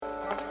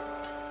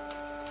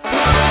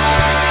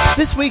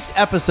This week's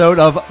episode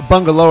of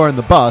Bungalower and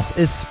the Bus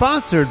is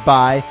sponsored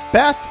by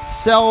Beth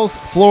Sells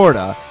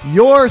Florida,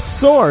 your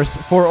source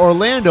for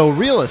Orlando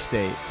real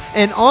estate.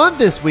 And on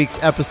this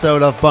week's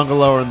episode of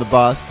Bungalower and the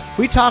Bus,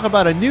 we talk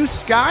about a new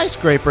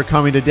skyscraper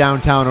coming to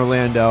downtown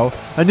Orlando,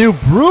 a new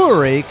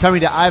brewery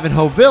coming to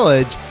Ivanhoe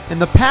Village,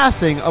 and the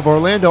passing of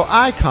Orlando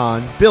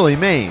icon Billy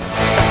Maines.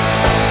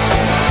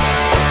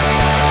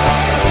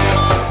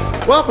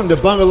 Welcome to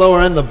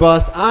Bungalower and the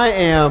Bus. I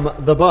am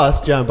the Bus,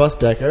 John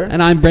Busdecker.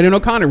 And I'm Brendan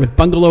O'Connor with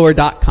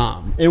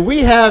Bungalower.com. And we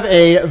have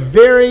a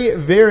very,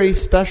 very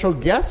special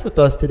guest with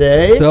us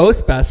today. So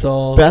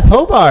special. Beth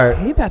Hobart.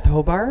 Hey, Beth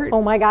Hobart.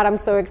 Oh my God, I'm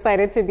so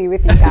excited to be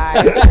with you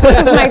guys. This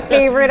is my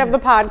favorite of the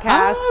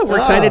podcast. Oh, we're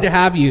excited to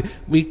have you.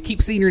 We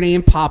keep seeing your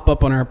name pop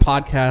up on our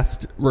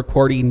podcast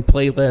recording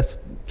playlist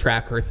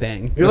tracker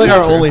thing. You're like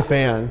our only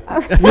fan.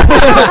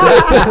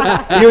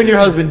 You and your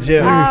husband,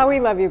 Jim. We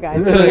love you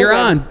guys. So you're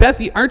on.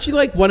 Beth, aren't you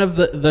like one of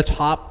the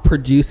top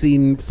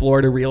producing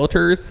Florida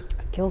realtors?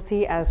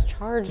 Guilty as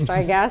charged,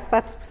 I guess.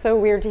 That's so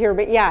weird to hear.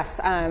 But yes,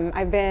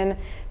 I've been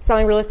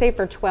selling real estate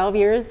for 12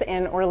 years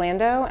in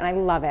Orlando, and I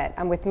love it.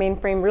 I'm with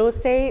Mainframe Real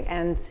Estate,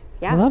 and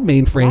yeah. I love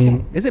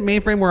Mainframe. Is it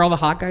Mainframe where all the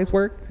hot guys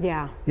work?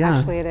 Yeah.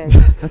 Actually it is.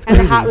 That's and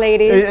crazy. the hot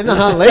ladies. And the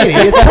hot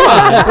ladies. Come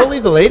on. Don't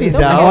leave the ladies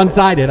out.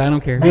 One-sided. I don't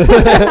care.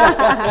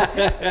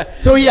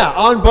 So yeah,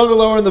 on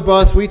Bungalower and the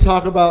Bus, we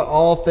talk about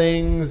all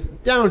things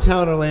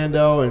downtown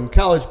Orlando and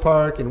College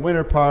Park and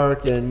Winter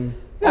Park and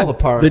all the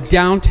parks. The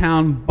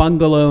downtown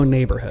bungalow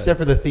neighborhood. Except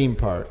for the theme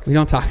parks. We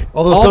don't talk.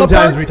 Although all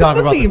sometimes the we talk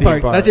about the theme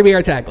park. That should be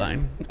our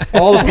tagline.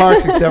 All the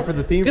parks except for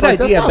the theme Good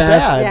parks. idea, That's not Beth.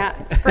 bad.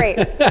 Yeah, it's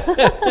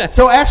great.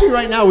 So actually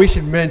right now we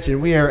should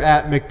mention we are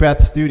at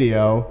Macbeth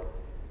Studio,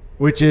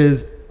 which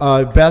is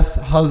Beth's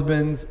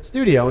husband's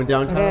studio in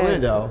downtown It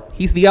is. Orlando.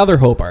 He's the other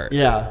Hobart.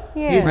 Yeah.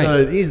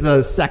 Yeah. He's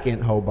the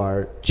second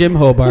Hobart. Jim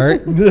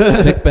Hobart,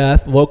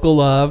 Macbeth, local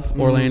love,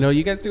 Orlando.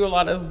 You guys do a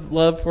lot of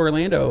love for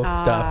Orlando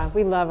stuff.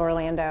 We love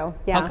Orlando.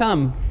 Yeah. How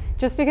come?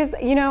 Just because,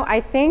 I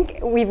think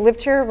we've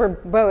lived here. We're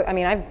both,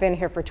 I've been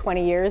here for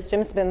 20 years.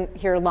 Jim's been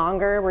here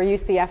longer. We're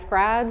UCF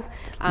grads.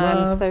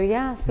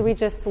 So we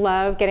just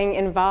love getting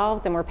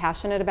involved, and we're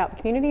passionate about the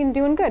community and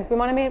doing good. We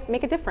want to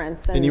make a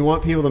difference. And you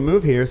want people to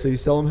move here, so you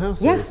sell them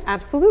houses. Yeah,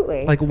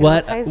 absolutely. Like It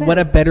all ties in. what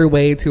a better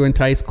way to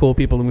entice cool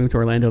people to move to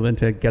Orlando than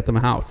to get them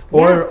a house.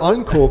 Or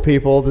uncool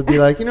people to be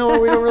like, you know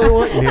what, we don't really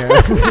want you here.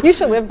 You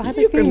should live by the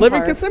You can theme live in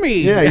park. Kissimmee.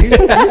 Yeah, you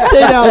stay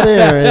down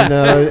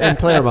there in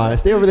Claremont.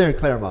 Stay over there in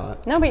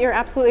Claremont. No, but you're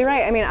absolutely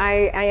right.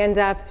 I end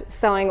up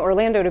selling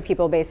Orlando to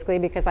people basically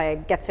because I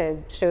get to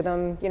show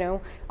them,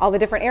 all the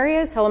different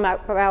areas, tell them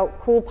about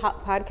cool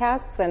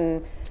podcasts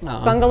and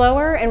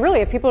Bungalower. And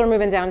really, if people are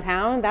moving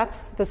downtown,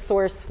 that's the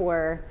source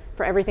for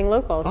everything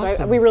local. So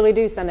Awesome. we really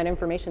do send that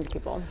information to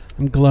people.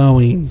 I'm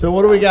glowing. So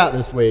what do we got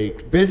this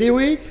week? Busy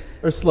week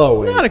or slow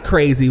week? Not a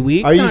crazy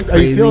week. Are you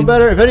feeling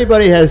better? If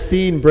anybody has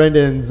seen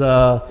Brendan's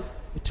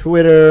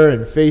Twitter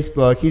and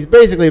Facebook, he's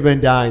basically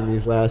been dying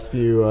these last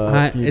few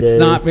days. It's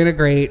not been a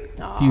great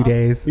few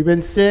days. You've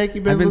been sick?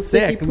 You've been I've been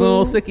sick. sicky-poo? A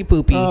little sicky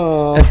poopy.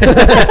 Oh.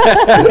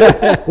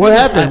 What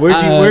happened?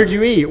 Where'd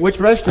you eat? Which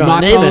I'm restaurant?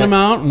 not Name calling it. them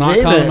out. I'm not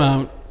Name calling it. them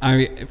out.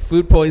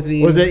 Food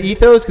poisoning. Was it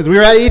Ethos? Because we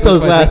were at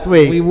Ethos last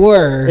week. We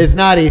were. It's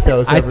not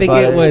Ethos, I think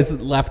everybody. it was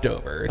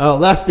leftovers. Oh,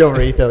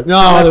 leftover Ethos. No,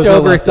 Leftover there was no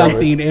leftovers.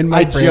 something in my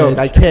I joke.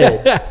 I fridge.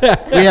 kid.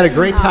 We had a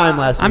great time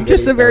last week. I'm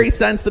just at a very Ethos.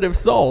 sensitive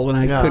soul, and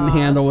I Yeah. couldn't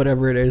handle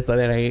whatever it is that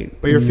I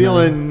ate. But you're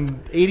feeling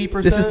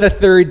 80%? This is the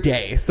third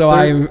day, so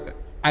I'm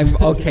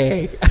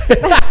okay.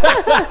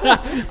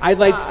 I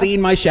like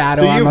seeing my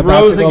shadow. So I'm you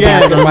about rose to go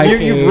back again. in my You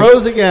cave.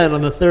 rose again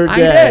on the third I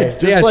day. did,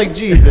 Just yes. like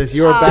Jesus.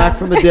 You are back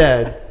from the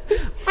dead.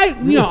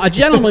 A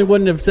gentleman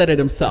wouldn't have said it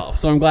himself,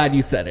 so I'm glad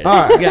you said it.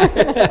 All right. Yeah.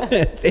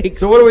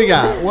 Thanks. So what do we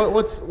got?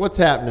 What's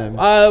happening?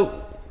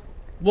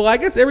 Well, I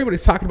guess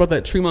everybody's talking about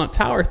that Tremont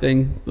Tower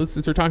thing.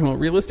 Since we're talking about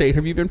real estate,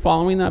 have you been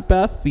following that,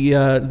 Beth?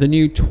 The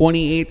new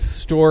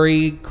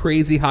 28-story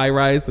crazy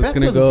high-rise that's Beth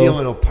going to doesn't go. deal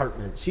in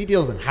apartments. She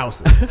deals in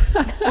houses.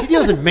 She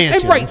deals in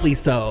mansions. And rightly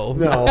so.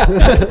 No.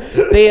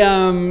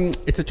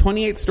 It's a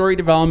 28-story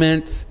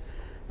development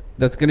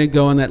that's going to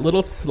go in that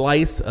little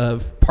slice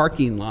of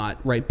parking lot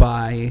right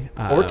by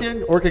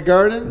Orchid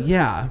Garden?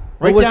 Yeah,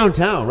 Right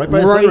downtown, right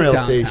by the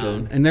Sunrail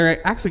station. And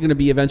they're actually going to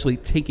be eventually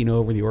taking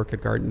over the Orchid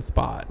Garden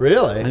spot.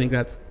 Really? I think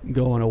that's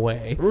going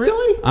away.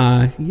 Really?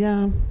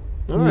 Yeah.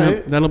 All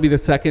right. That'll be the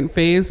second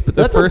phase, but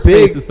the That's a first big-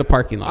 phase is the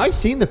parking lot. I've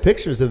seen the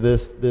pictures of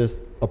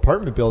this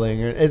apartment building.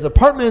 It's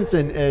apartments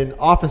and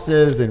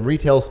offices and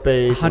retail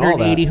space.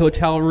 180 and all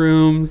hotel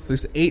rooms.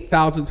 There's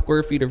 8,000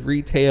 square feet of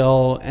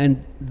retail,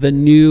 and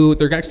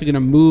they're actually going to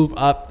move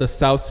up the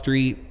South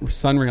Street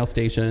Sunrail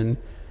station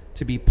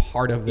to be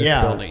part of this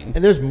building.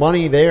 And there's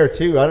money there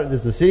too.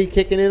 Is the city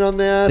kicking in on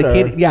that?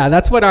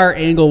 That's what our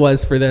angle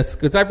was for this,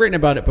 because I've written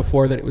about it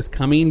before that it was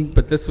coming,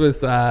 but this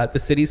was the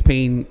city's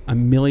paying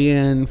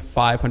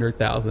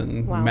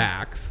 $1,500,000 Wow.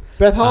 max.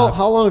 Beth,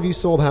 how long have you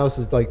sold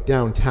houses like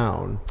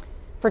downtown?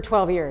 For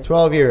 12 years.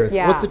 12 years.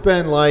 Yeah. What's it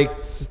been like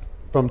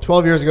from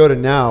 12 years ago to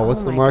now?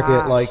 What's Oh the my market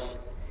gosh. like?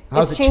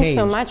 How's it's it changed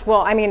so much.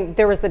 Well, I mean,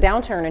 there was the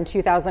downturn in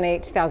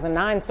 2008,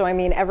 2009. So, I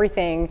mean,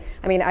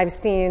 I've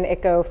seen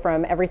it go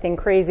from everything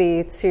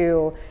crazy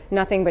to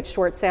nothing but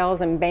short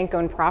sales and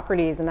bank-owned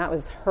properties, and that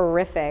was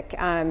horrific.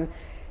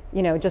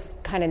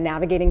 Just kind of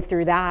navigating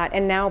through that.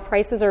 And now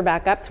prices are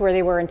back up to where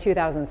they were in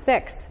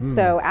 2006.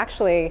 So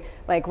actually,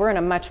 we're in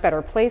a much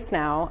better place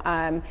now.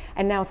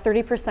 And now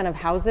 30% of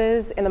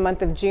houses in the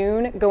month of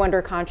June go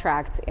under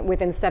contract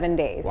within 7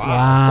 days.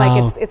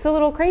 Wow. It's a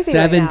little crazy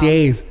 7 right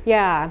days. now.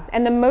 Yeah.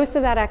 And the most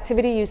of that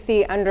activity you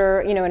see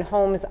in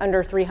homes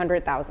under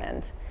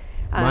 300,000.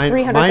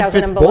 300,000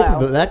 fits and below.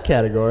 both of that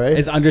category.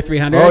 It's under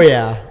 300? Oh,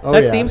 yeah.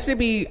 That seems to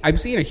be, I'm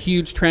seeing a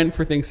huge trend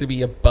for things to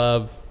be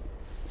above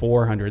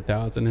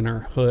 400,000 in our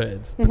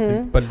hoods,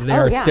 but they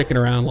are sticking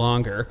around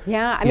longer.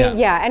 Yeah, I mean,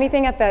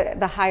 anything at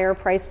the higher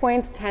price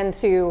points tend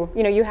to,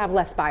 you have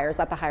less buyers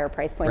at the higher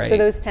price points, so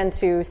those tend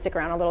to stick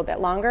around a little bit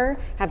longer,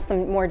 have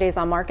some more days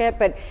on market.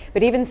 But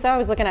even so, I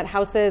was looking at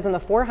houses in the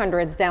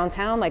 400s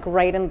downtown,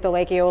 right in the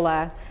Lake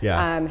Eola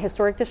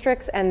historic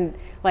districts, and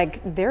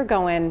they're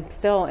going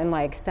still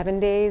in 7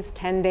 days,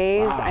 10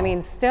 days. Wow.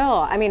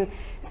 I mean,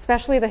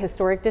 especially the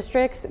historic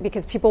districts,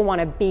 because people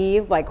want to be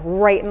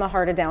right in the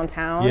heart of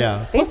downtown.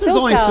 Yeah. Plus, there's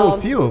only so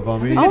few of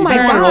them. I mean, oh my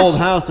gosh. An old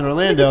house in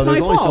Orlando.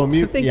 There's only so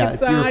few.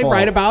 It's I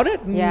write about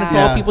it. And that's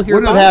all people hear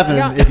about. Wouldn't have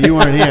happened if you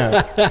weren't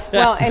here.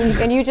 Well,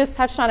 and you just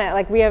touched on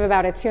it. We have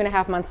about a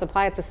 2.5 month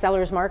supply. It's a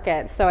seller's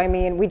market. So I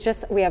mean,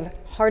 we have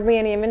hardly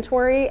any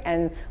inventory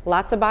and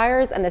lots of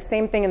buyers. And the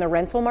same thing in the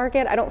rental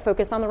market. I don't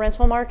focus on the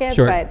rental market,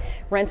 but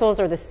rentals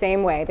are the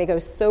same way. They go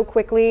so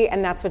quickly,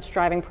 and that's what's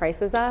driving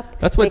prices up.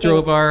 That's what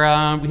drove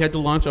our. We had to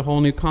launch a whole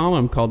new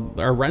column called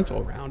our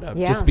rental roundup,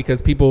 just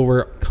because people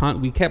were.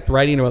 We kept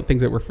writing about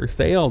things that were for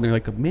sale, and they're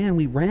like, "Man,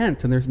 we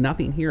rent, and there's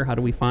nothing here. How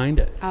do we find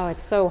it?" Oh,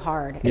 it's so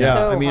hard.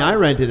 I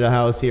rented a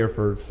house here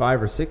for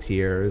 5 or 6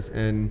 years,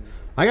 and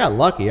I got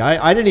lucky.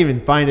 I didn't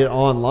even find it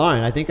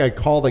online. I think I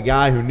called a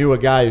guy who knew a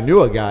guy who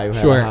knew a guy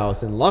who had a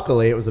house, and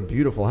luckily it was a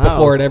beautiful house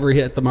before it ever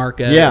hit the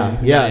market. Yeah.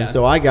 And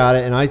so I got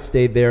it, and I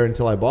stayed there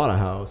until I bought a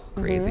house.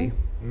 Crazy.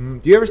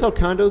 Do you ever sell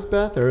condos,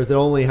 Beth, or is it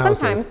only houses?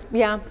 Sometimes,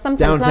 yeah.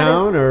 Sometimes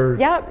downtown, or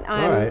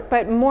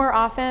but more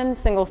often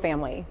single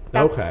family.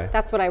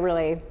 That's what I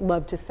really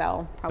love to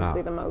sell,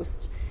 probably the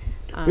most.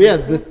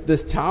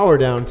 This tower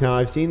downtown,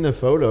 I've seen the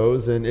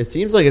photos, and it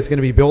seems like it's going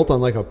to be built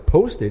on a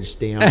postage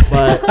stamp.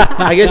 But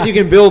I guess you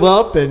can build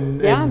up,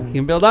 and you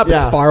can build up.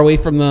 It's far away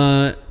from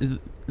the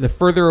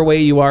further away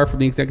you are from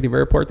the executive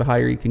airport, the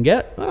higher you can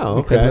get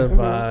because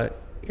of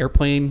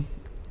airplane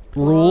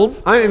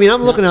rules. I mean,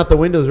 I'm looking out the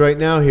windows right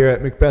now here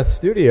at Macbeth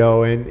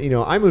Studio, and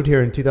I moved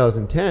here in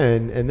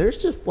 2010, and there's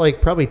just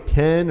probably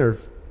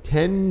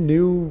 10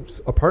 new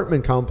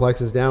apartment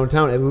complexes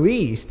downtown, at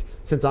least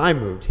since I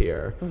moved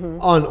here,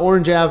 on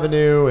Orange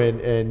Avenue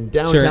and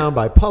downtown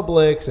by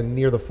Publix and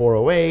near the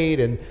 408,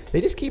 and they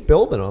just keep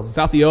building them.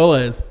 South Eola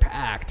is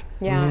packed.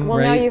 Yeah, well,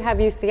 now you have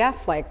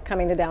UCF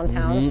coming to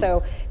downtown,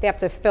 so they have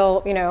to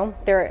fill.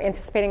 They're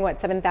anticipating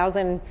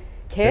 7,000.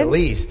 Kids? At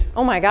least.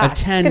 Oh my gosh.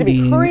 Attending, it's going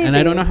to be crazy. And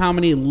I don't know how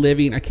many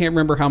living. I can't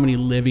remember how many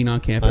living on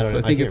campus.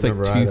 I think it's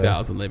 2,000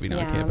 either. living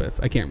on campus.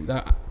 I can't.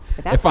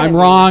 If I'm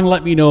wrong,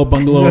 let me know,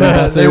 Bungalow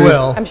investors. They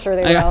will. I'm sure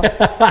they will.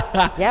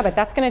 Yeah, but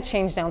that's going to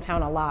change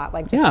downtown a lot.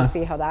 To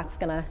see how that's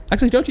going to.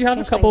 Actually, don't you have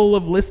a couple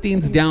of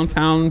listings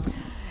downtown?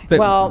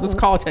 Let's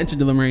call attention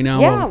to them right now.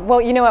 Yeah, well,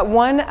 you know what?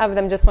 One of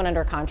them just went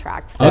under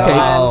contract. So,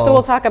 so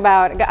we'll talk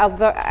about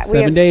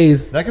 7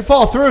 days. That could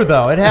fall through,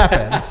 though. It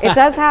happens. It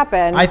does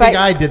happen. I think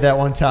I did that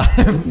one time.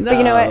 But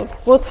you know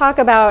what? We'll talk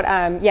about,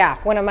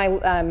 one of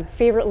my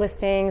favorite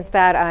listings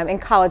that in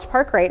College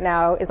Park right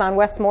now is on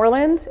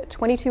Westmoreland,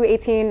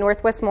 2218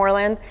 North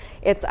Westmoreland.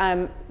 It's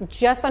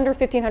just under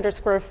 1,500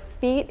 square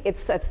feet.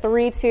 It's a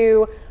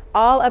 3-2,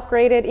 all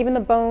upgraded, even the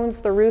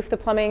bones, the roof, the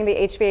plumbing, the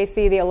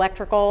HVAC, the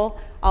electrical,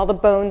 all the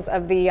bones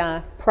of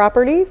the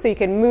property, so you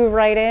can move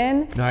right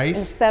in and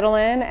settle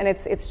in, and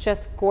it's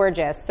just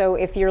gorgeous. So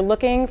if you're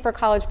looking for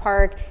College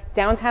Park,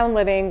 downtown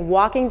living,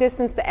 walking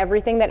distance to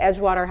everything that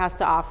Edgewater has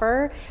to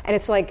offer, and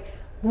it's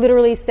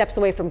literally steps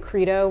away from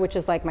Credo, which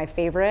is my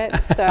favorite.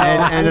 So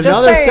and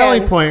another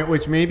selling point,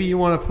 which maybe you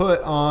want to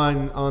put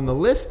on the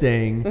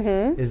listing,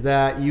 is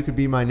that you could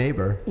be my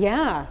neighbor.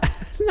 Yeah.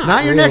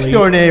 Not your next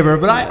door neighbor,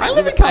 but I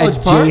live in College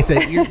Park.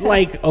 Jason, you're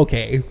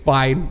okay,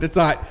 fine. It's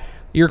not.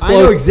 You're close. I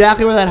know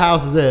exactly where that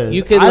house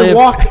is. I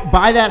walked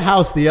by that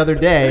house the other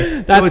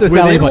day. That's the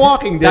selling point.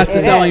 Walking distance. That's the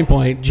selling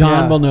point.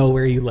 John will know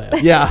where you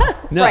live. Yeah.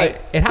 No,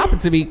 it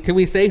happens to be. Can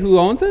we say who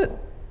owns it?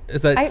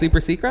 Is that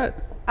super secret?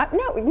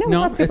 No, it's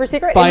not super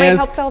secret. It might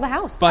help sell the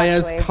house.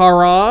 Fayez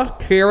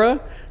Kara,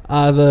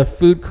 the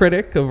food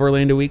critic of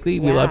Orlando Weekly.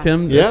 We love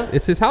him. Yeah.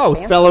 It's his house.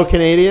 Fancy. Fellow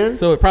Canadian.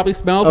 So it probably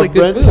smells like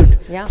good food.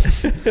 Yeah.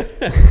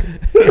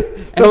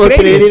 Fellow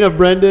Canadian of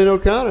Brendan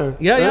O'Connor.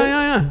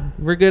 Yeah.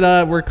 We're good.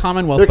 We're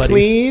Commonwealth They're buddies.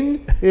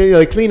 Clean.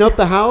 They clean up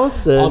the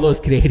house. All those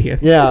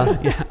Canadians. Yeah.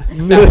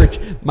 Yeah.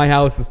 My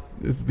house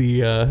is the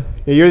yeah,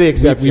 you're the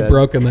exception. We've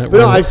broken that. But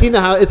no, I've seen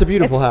the house. It's a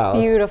beautiful house.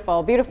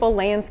 Beautiful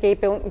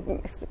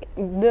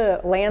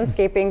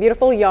landscaping,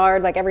 beautiful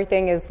yard. Like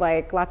everything is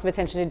like lots of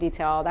attention to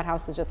detail. That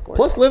house is just gorgeous.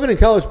 Plus, living in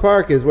College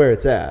Park is where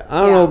it's at.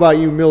 I don't know about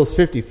you Mills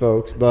 50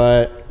 folks,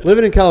 but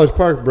living in College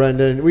Park,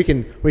 Brendan, we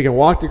can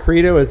walk to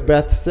Credo, as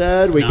Beth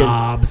said.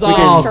 Snobs, we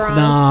can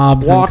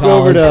snobs. Walk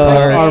over to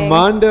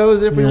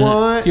Armando's if we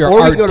want, to your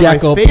or Art we can go to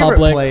Deco my favorite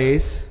Publix.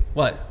 place,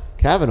 What?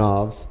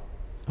 Kavanaugh's.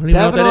 I don't even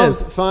know what that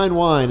Kavanaugh's is. Fine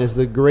Wine is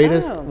the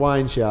greatest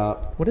wine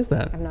shop. What is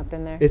that? I've not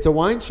been there. It's a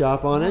wine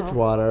shop on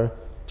Edgewater.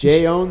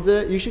 Jay owns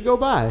it. You should go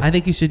by. I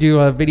think you should do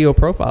a video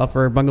profile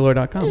for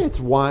bungalow.com. It's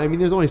wine. I mean,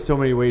 there's only so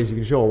many ways you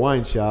can show a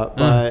wine shop.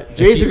 But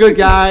Jay's a good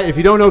guy. If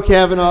you don't know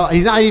Kavanaugh,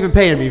 he's not even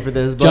paying me for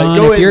this. But John,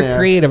 go if in you're there.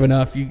 creative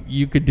enough,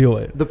 you could do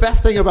it. The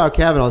best thing about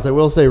Kavanaugh's, I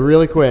will say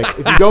really quick,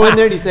 if you go in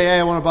there and you say, hey,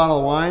 I want a bottle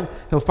of wine,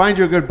 he'll find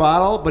you a good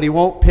bottle, but he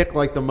won't pick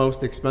like the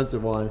most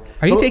expensive one.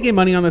 Are you taking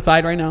money on the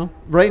side right now?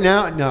 Right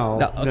now?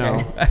 No.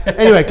 Okay.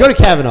 Anyway, go to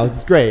Kavanaugh's.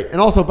 It's great. And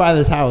also buy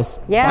this house.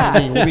 Yeah. By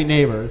me. We'll be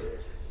neighbors.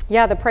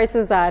 Yeah, the price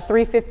is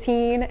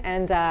 $315,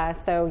 and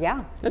so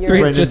That's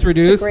Great, just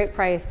reduced. It's a great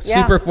price.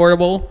 Yeah. Super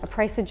affordable. A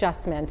price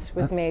adjustment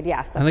was made.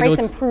 Yes, a I think price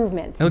it looks-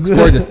 improvement. It looks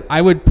gorgeous.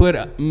 I would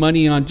put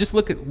money on. Just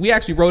look at. We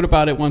actually wrote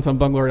about it once on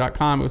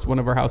bungalow.com. It was one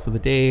of our house of the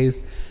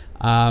days.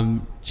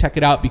 Check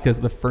it out because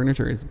the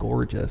furniture is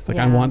gorgeous. Like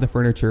I want the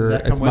furniture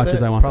as much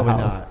as I want Probably the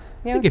house. not.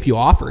 I think if you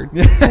offered,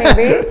 Maybe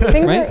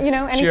things Right? are,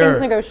 anything's Sure.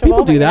 negotiable. people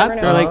but do you that.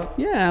 never They're know. like,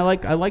 yeah,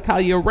 I like how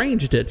you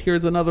arranged it.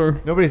 Here's another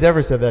Nobody's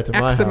ever said that to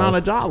my X house. amount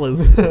of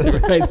dollars.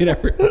 Right?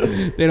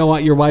 They don't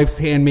want your wife's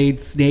handmade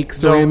snake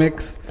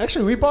ceramics.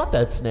 Actually, we bought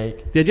that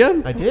snake. Did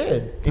you? I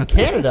did. In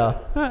Canada.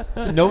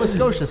 It's a Nova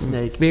Scotia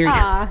snake. Very.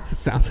 Ah. It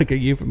sounds like a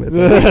euphemism.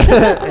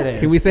 It is.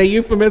 Can we say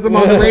euphemism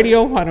on the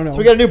radio? I don't know. So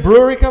we got a new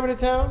brewery coming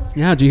to town?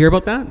 Yeah, did you hear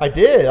about that? I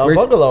did. On Where'd-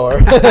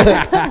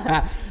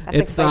 Bungalower.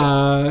 It's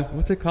exciting.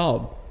 what's it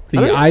called?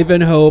 The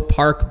Ivanhoe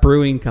Park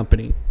Brewing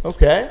Company.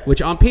 Okay.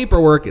 Which on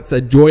paperwork it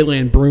said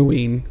Joyland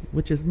Brewing,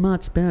 which is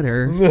much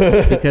better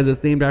because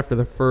it's named after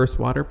the first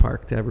water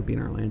park to ever be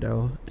in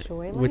Orlando,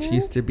 Joyland? which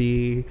used to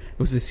be it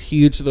was this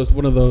huge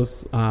one of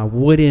those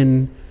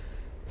wooden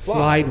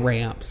slide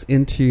ramps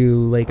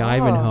into Lake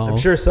Ivanhoe. I'm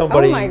sure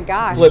somebody Oh my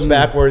gosh. flipped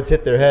backwards,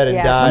 hit their head, and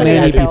Yeah, died. somebody They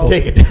had had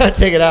to to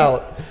take it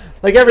out.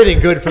 Like everything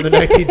good from the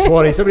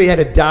 1920s. Somebody had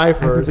to die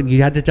first.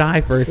 You had to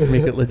die first to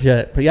make it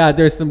legit. But yeah,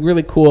 there's some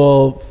really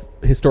cool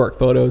historic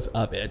photos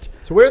of it.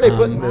 So where are they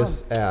putting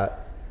this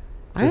at?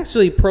 I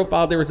actually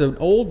profiled. There was an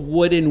old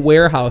wooden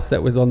warehouse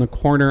that was on the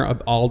corner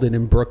of Alden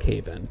and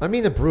Brookhaven. I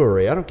mean the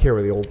brewery. I don't care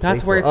where the old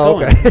That's place where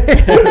was. it's going.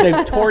 Okay.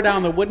 They tore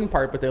down the wooden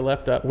part, but they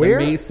left up Where?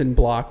 the mason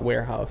block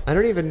warehouse. I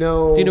don't even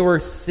know. Do you know where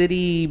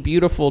City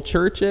Beautiful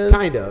Church is?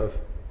 Kind of.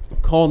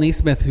 Cole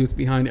Neesmith, who's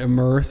behind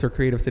Immerse or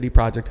Creative City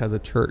Project, has a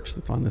church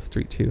that's on this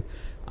street too.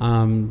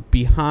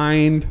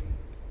 Behind,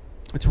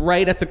 it's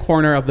right at the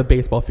corner of the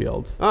baseball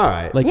fields. All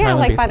right. Like Yeah, Highland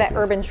like by baseball that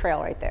fields. urban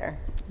trail right there.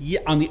 Yeah,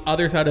 on the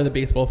other side of the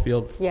baseball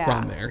field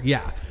from there.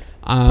 Yeah.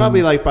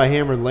 Probably like by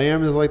Hammered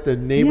Lamb is like the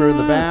neighbor in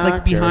the back.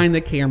 like behind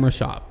the camera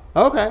shop.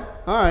 Okay.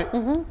 All right.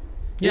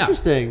 Yeah.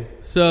 Interesting.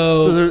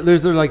 So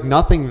there's like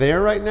nothing there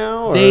right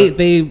now? Or?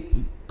 they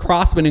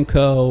Crossman and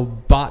Co.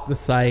 bought the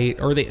site,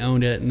 or they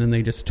owned it, and then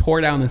they just tore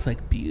down this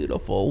like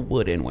beautiful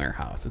wooden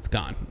warehouse. It's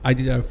gone. I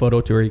did a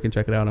photo tour. You can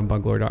check it out on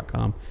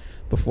bungalow.com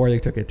before they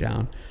took it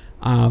down.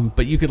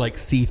 But you could like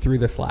see through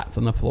the slats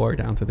on the floor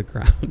down to the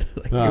ground.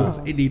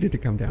 It needed to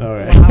come down. All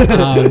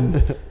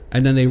right.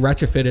 And then they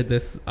retrofitted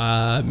this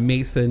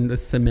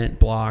this cement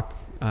block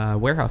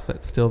warehouse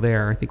that's still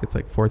there. I think it's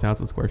like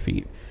 4,000 square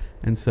feet.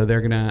 And so they're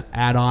going to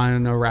add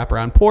on a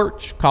wraparound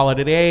porch, call it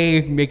a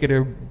day, make it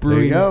a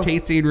brewing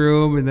tasting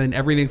room, and then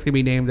everything's going to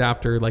be named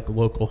after like a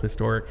local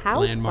historic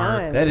landmark.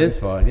 Fun. That is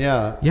fun.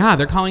 Yeah. Yeah,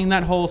 they're calling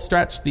that whole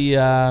stretch the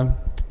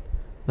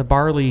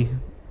Barley.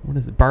 What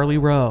is it? Barley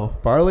Row.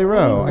 Barley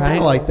Row. I kind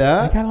of like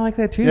that. I kind of like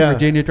that too. Yeah.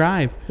 Virginia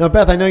Drive. Now,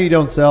 Beth, I know you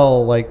don't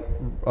sell like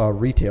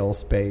retail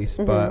space,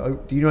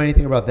 but do you know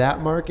anything about that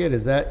market?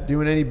 Is that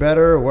doing any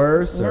better or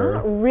worse?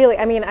 Not really.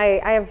 I mean,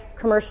 I have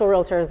commercial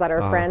realtors that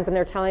are friends, and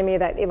they're telling me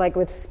that like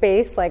with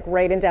space, like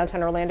right in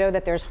downtown Orlando,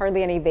 that there's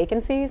hardly any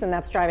vacancies, and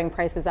that's driving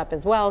prices up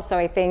as well. So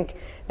I think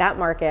that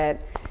market,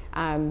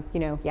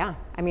 yeah.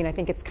 I mean, I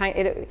think it's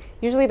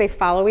usually they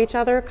follow each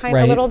other of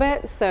a little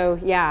bit. So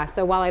yeah.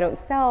 So while I don't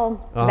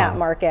sell that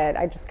market,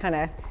 I just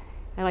I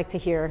like to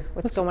hear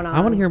what's going on. I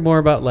want to hear more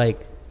about like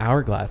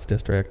Hourglass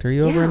District. Are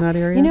you over in that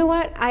area? You know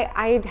what?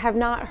 I have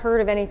not heard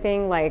of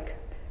anything like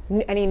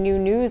any new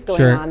news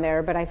going on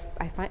there, but I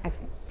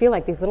feel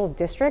like these little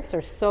districts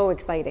are so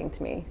exciting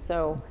to me.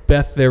 So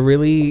Beth, they're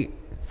really.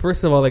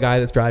 First of all, the guy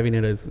that's driving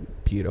it is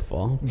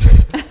beautiful. Does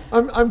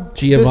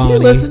Giovanni. he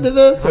listen to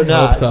this or I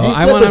not? hope so. You've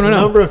I said wanna this a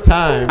know. number of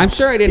times. I'm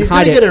sure I didn't He's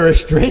hide gonna it. get a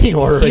restraining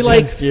order He like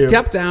against you.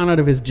 stepped down out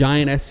of his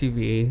giant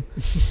SUV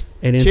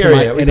and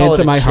Chariot. We call it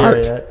into a my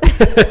heart. chariot.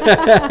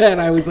 And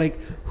I was like,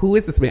 who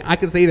is this man? I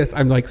can say this.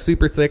 I'm like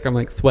super sick. I'm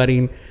like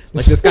sweating.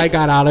 Like this guy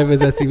got out of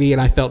his SUV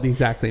and I felt the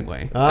exact same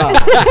way.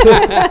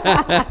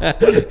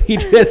 He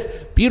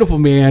just, beautiful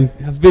man,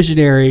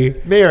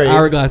 visionary, married,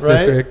 Hourglass right?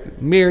 District,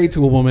 married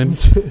to a woman.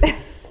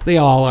 They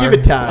all are. Give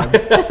it time.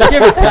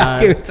 Give it time.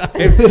 Give it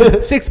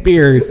time. 6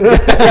 beers.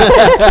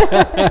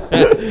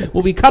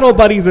 We'll be cuddle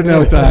buddies in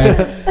no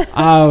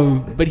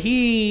time. But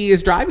he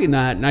is driving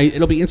that, and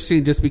it'll be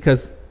interesting just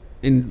because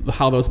in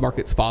how those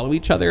markets follow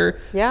each other.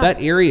 Yeah.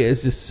 That area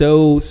is just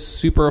so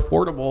super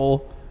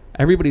affordable.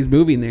 Everybody's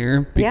moving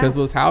there because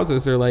those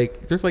houses are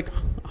like, there's like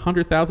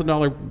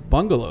 $100,000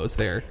 bungalows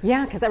there.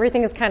 Yeah, because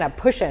everything is kind of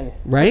pushing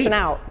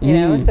out, you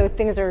know, so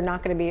things are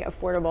not going to be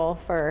affordable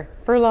for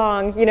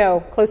long, you know,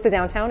 close to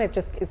downtown. It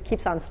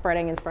keeps on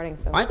spreading and spreading.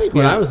 So I think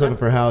when I was looking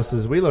for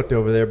houses, we looked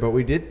over there, but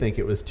we did think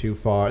it was too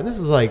far. And this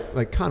is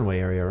like Conway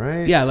area,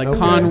 right? Yeah, like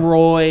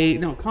Conway.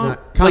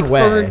 like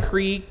Fern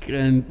Creek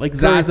and like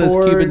Zaza's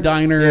Cuban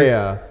Diner.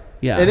 Yeah.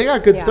 Yeah, and they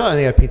got good stuff.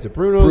 They got Pizza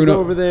Bruno's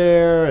over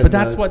there. And but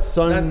that's what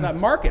that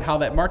market, how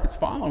that market's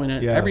following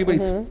it. Yeah.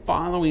 Everybody's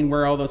following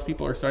where all those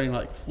people are starting to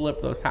like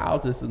flip those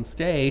houses and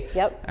stay.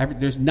 Yep.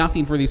 There's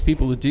nothing for these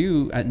people to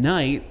do at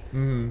night.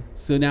 Mm-hmm.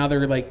 So now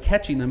they're like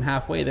catching them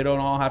halfway. They don't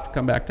all have to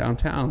come back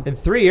downtown. And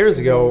 3 years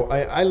ago,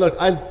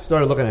 I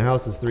started looking at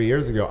houses 3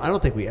 years ago. I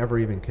don't think we ever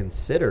even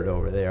considered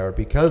over there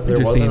because there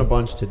wasn't a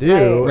bunch to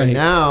do. Right. And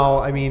now,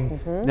 I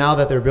mean, now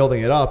that they're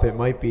building it up, it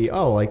might be,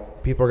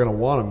 people are going to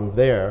want to move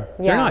there.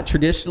 Yeah. They're not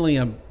traditionally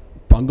a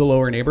bungalow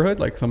or neighborhood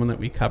like someone that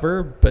we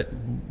cover, but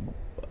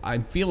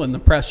I'm feeling the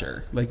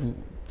pressure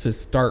to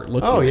start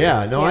looking. Oh,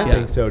 yeah. No, I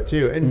think so,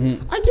 too.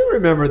 And I do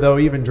remember, though,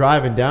 even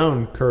driving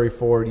down Curry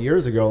Ford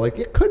years ago, like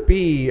it could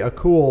be a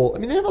cool, I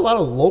mean, they have a lot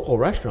of local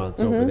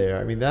restaurants over there.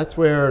 I mean, that's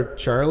where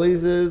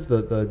Charlie's is,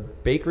 the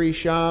bakery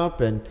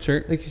shop, and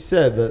like you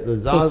said, the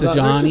Zaza. Close to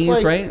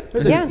Johnny's, right?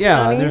 There's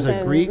there's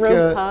a Greek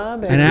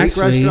pub and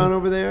actually, restaurant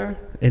over there.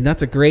 And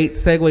that's a great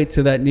segue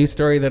to that news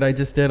story that I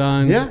just did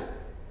on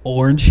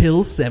Orange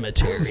Hill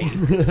Cemetery.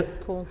 That's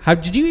cool.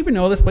 Did you even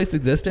know this place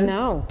existed?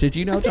 No. Did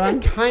you know, John? I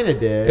kind of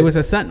did. It was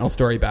a Sentinel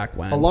story back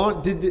when.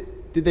 Did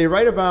they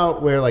write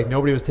about where like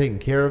nobody was taking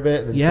care of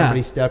it and then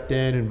somebody stepped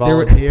in and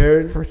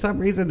volunteered? For some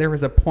reason, there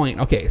was a point.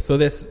 Okay, so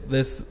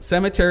this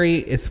cemetery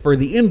is for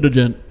the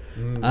indigent.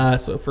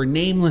 So for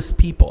nameless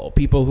people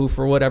who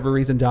for whatever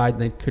reason died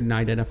and they couldn't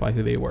identify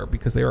who they were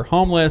because they were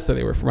homeless or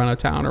they were from out of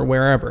town or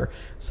wherever.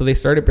 So they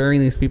started burying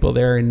these people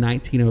there in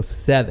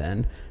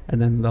 1907.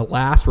 And then the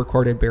last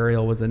recorded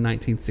burial was in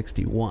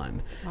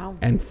 1961. Wow.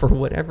 And for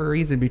whatever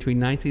reason, between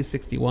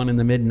 1961 and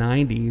the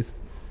mid-90s,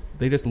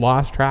 they just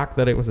lost track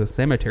that it was a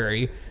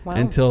cemetery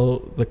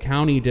until the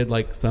county did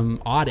like some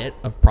audit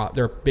of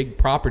their big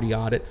property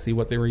audit, see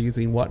what they were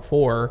using what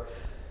for.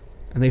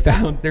 And they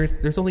found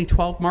there's only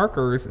 12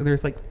 markers and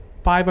there's like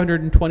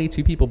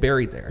 522 people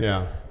buried there.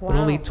 Yeah. But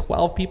only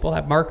 12 people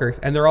have markers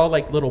and they're all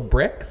like little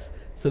bricks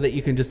so that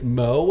you can just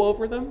mow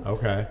over them.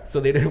 Okay. So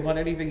they didn't want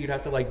anything you'd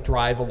have to like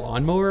drive a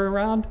lawnmower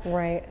around.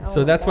 Right.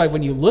 So that's why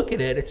when you look at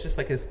it, it's just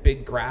like this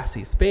big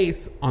grassy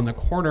space on the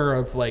corner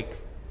of like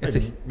it's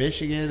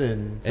Michigan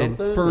and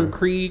something? And Fern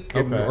Creek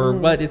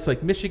it's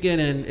like Michigan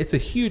and it's a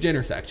huge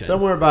intersection.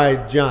 Somewhere by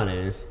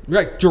Johnny's.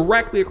 Right,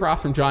 directly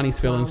across from Johnny's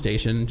filling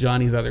station,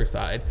 Johnny's other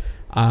side.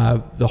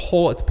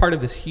 It's part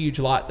of this huge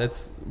lot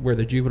that's where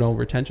the juvenile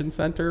retention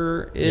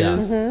center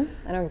is. I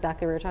know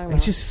exactly what you're talking about.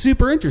 It's just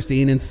super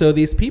interesting. And so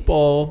these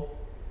people,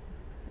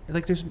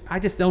 like, I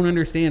just don't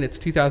understand. It's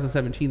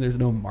 2017. There's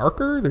no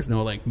marker. There's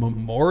no like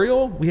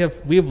memorial. We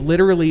have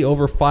literally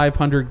over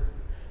 500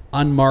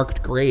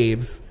 unmarked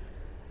graves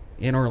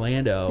in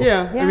Orlando.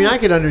 Yeah. I mean, I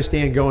could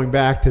understand going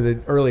back to the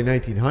early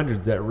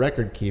 1900s that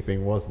record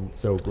keeping wasn't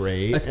so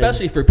great.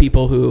 Especially for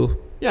people who...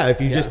 Yeah,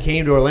 if you just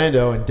came to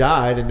Orlando and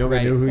died and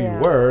nobody knew who you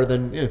were,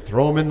 then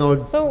throw them in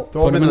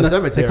the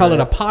cemetery. They call it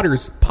a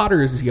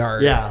potter's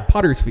yard. Yeah,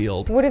 potter's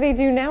field. What do they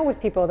do now with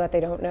people that they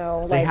don't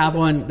know? They have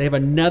one. They have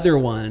another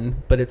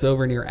one, but it's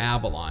over near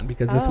Avalon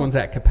because this one's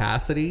at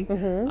capacity,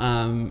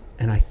 and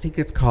I think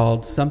it's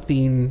called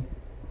something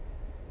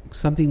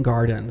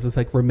Gardens. It's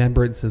like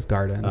Remembrances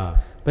Gardens,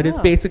 but it's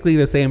basically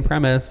the same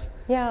premise.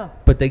 Yeah,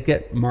 but they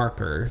get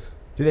markers.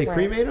 Do they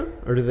cremate them,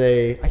 or do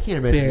they? I can't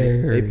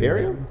imagine they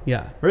bury them.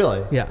 Yeah,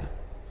 really. Yeah.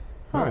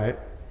 All right.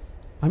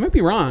 I might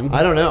be wrong.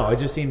 I don't know. It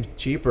just seems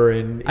cheaper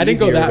and I didn't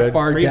go that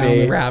far down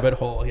the rabbit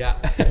hole. Yeah.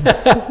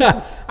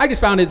 I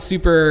just found it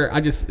super. I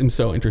just am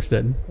so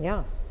interested.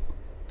 Yeah.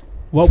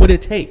 What would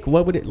it take?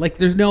 What would it like?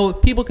 There's no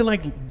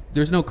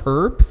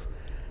curbs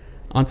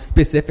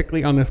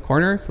specifically on this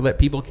corner so that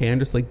people can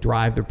just like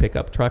drive their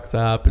pickup trucks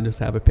up and just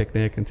have a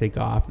picnic and take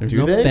off. There's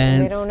no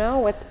fence. They don't know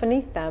what's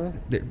beneath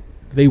them.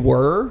 They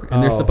were,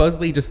 and there's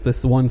supposedly just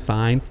this one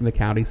sign from the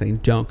county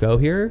saying "Don't go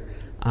here."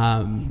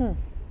 But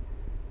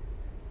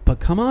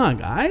come on,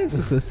 guys,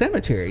 it's a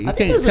cemetery. I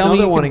think there's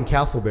another one in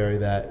Castleberry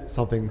that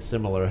something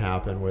similar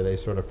happened where they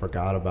sort of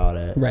forgot about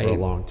it for a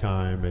long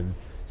time, and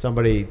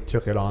somebody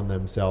took it on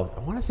themselves. I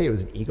want to say it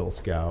was an Eagle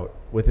Scout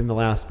within the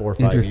last 4 or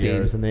 5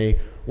 years, and they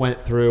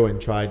went through and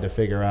tried to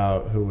figure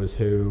out who was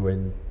who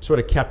and sort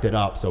of kept it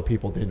up so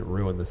people didn't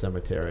ruin the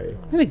cemetery.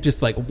 I think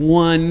just like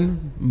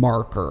one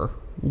marker,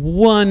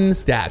 one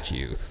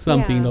statue,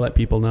 something to let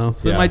people know.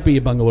 So it might be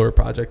a Bungalore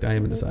project. I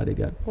haven't decided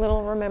yet.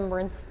 Little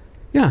remembrance.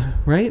 Yeah,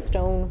 right?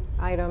 Stone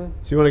item.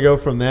 So you want to go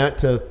from that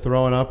to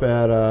throwing up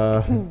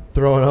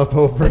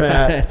over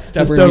at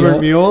Stubborn Stubborn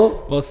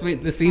Mule? Well,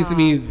 this seems to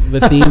be the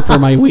theme for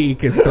my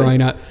week is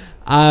throwing up.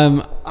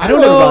 I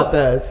don't know about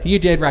this. You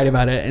did write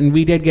about it, and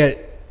we did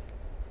get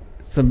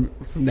some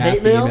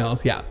nasty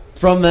emails. Yeah.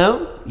 From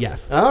them?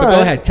 Yes. All but right.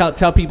 Go ahead.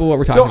 Tell people what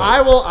we're talking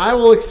about. So I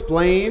will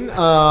explain.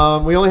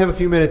 We only have a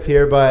few minutes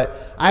here,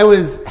 but I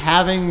was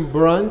having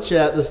brunch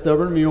at the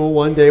Stubborn Mule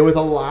one day with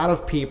a lot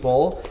of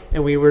people,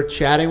 and we were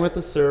chatting with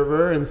the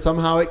server, and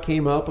somehow it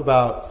came up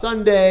about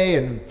Sunday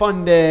and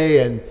fun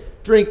day and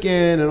drinking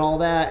and all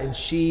that, and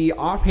she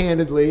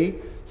offhandedly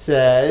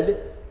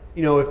said,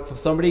 you know, if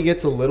somebody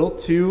gets a little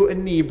too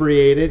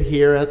inebriated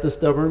here at the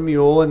Stubborn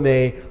Mule and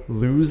they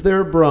lose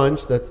their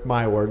brunch, that's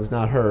my words,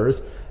 not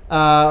hers,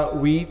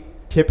 we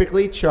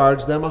typically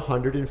charge them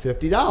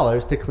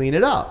 $150 to clean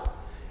it up.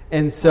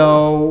 And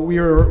so we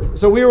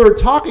were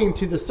talking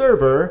to the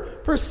server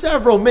for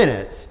several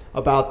minutes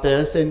about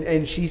this,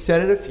 and she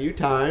said it a few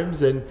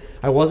times, and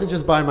I wasn't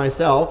just by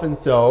myself, and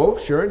so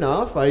sure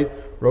enough, I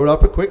wrote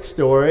up a quick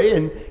story.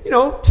 And, you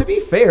know, to be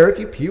fair, if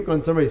you puke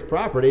on somebody's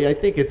property, I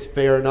think it's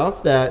fair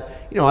enough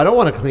that, you know, I don't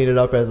want to clean it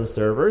up as a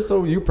server,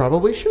 so you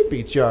probably should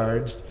be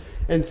charged.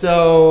 And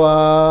so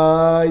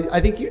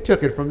I think you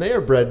took it from there,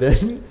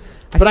 Brendan.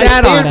 But I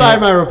stand by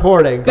my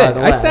reporting, by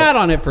the way. I sat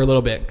on it for a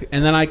little bit,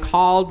 and then I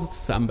called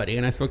somebody,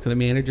 and I spoke to the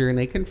manager, and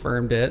they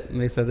confirmed it,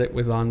 and they said that it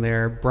was on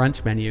their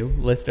brunch menu,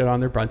 listed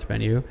on their brunch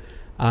menu.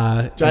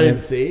 Which I didn't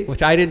see.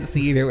 Which I didn't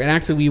see either. And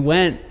actually, we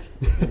went.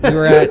 We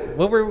were at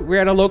we're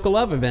at a local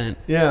love event.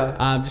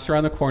 Yeah. Just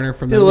around the corner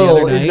from Did them a little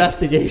the other night.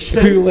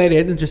 investigation. We went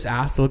in and just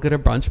asked to look at a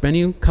brunch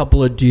menu.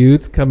 Couple of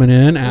dudes coming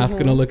in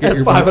asking to look at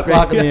your 5 brunch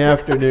o'clock menu. in the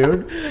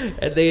afternoon.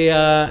 And they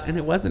and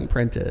it wasn't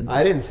printed.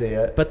 I didn't see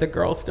it. But the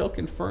girl still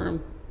confirmed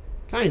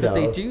Kind that of.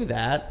 they do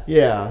that.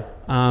 Yeah.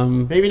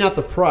 Maybe not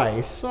the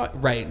price. So,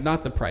 right,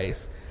 not the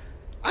price.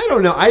 I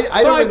don't know. I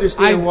don't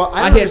understand why.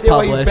 I don't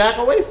understand why you back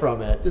away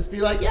from it. Just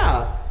be like,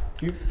 yeah,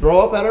 you throw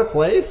up at our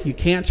place. You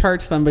can't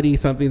charge somebody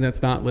something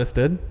that's not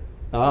listed.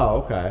 Oh,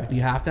 okay.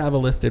 You have to have a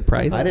listed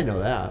price. I didn't know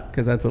that.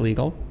 Because that's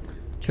illegal.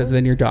 Because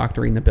then you're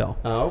doctoring the bill.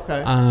 Oh,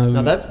 okay.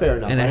 Now that's fair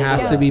enough. And it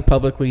has to be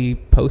publicly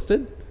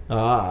posted.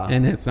 Ah.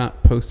 And it's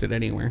not posted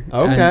anywhere.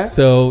 Okay. And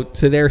so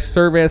to their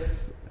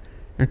service,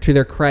 or to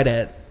their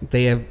credit,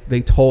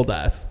 they told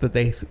us that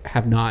they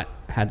have not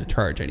had to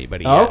charge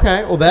anybody yet.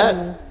 Okay.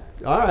 Well,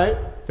 all right.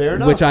 Fair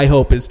enough. Which I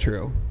hope is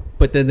true.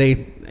 But then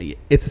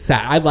it's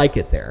sad. I like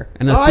it there.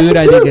 And the I food do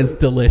I think too. is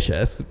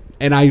delicious.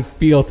 And I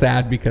feel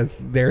sad because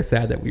they're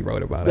sad that we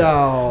wrote about it.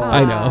 No.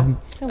 I know.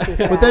 Don't be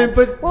sad.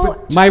 But My you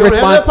don't have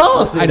response, that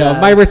policy I know.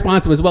 then. My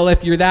response was, well,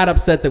 if you're that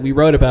upset that we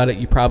wrote about it,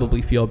 you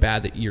probably feel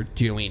bad that you're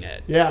doing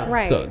it. Yeah.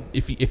 Right. So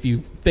if you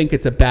think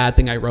it's a bad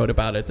thing I wrote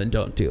about it, then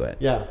don't do it.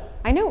 Yeah.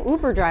 I know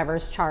Uber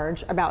drivers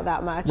charge about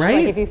that much. Right.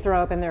 Like if you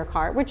throw up in their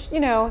car, which, you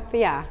know,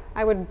 yeah,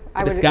 I would.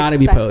 But it's got to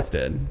be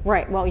posted.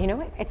 Right. Well, you know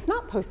what? It's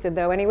not posted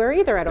though anywhere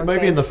either. I don't It might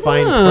think. be in the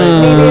fine print.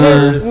 Maybe it of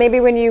is. yours.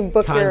 Maybe when you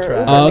book your Contract.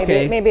 Uber, Oh,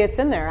 okay. maybe it's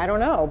in there. I don't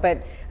know,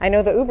 but I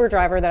know the Uber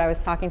driver that I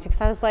was talking to because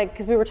I was like,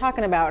 because we were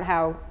talking about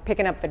how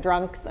picking up the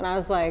drunks, and I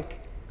was like,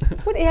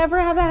 would you ever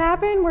have that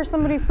happen where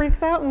somebody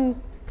freaks out and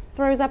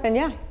throws up? And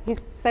yeah, he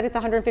said it's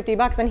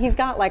 $150, and he's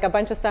got like a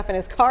bunch of stuff in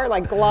his car,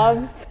 like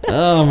gloves.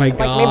 Oh my Like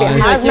god! maybe a I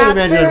hazmat can't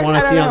imagine suit. I'd want I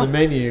to don't see know. on the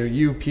menu,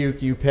 you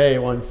puke, you pay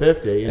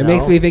 $150. It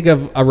makes me think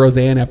of a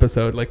Roseanne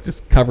episode, like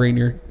just covering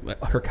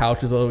her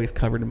couch is always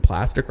covered in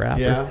plastic wrap.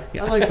 Yeah.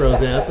 I like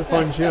Roseanne. That's a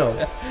fun show.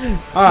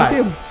 All right.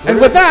 too. And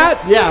with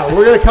that, yeah,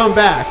 we're going to come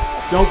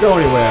back. Don't go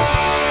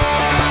anywhere.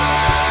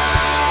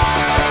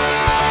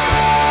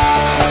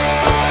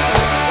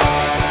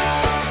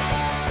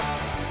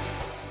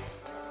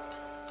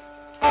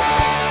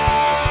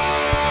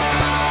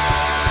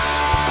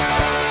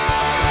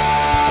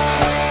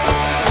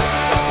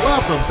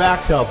 Welcome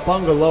back to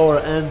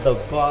Bungalower and the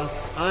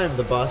Bus. I'm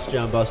the Bus,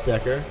 John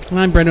Busdecker. and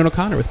I'm Brendan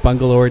O'Connor with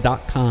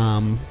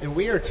Bungalower.com. And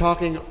we are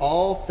talking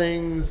all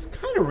things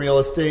kind of real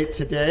estate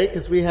today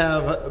because we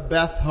have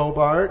Beth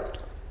Hobart,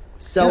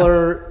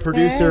 seller,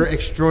 producer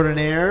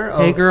extraordinaire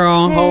of Hey,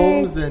 girl.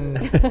 homes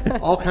and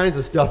all kinds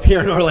of stuff here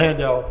in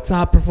Orlando.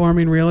 Top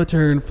performing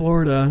realtor in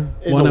Florida.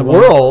 In One the of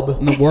world. them.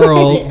 In the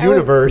world. The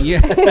universe.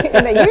 Yeah.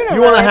 In the universe.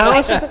 You want a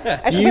house?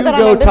 I should You put that on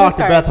go my talk business to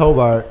card. Beth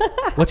Hobart.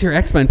 What's your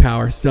X-Men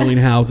power? Selling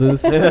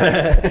houses.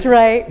 That's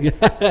right.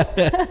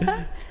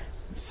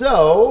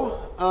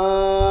 So,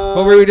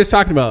 What were we just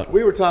talking about?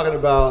 we were talking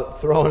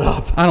about throwing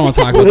up. I don't want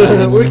to talk about that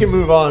anymore. We can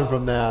move on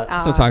from that.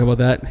 Let's not talk about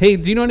that. Hey,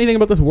 do you know anything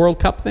about this World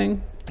Cup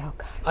thing? Oh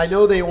God. I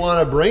know they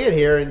want to bring it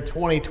here in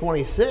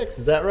 2026.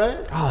 Is that right?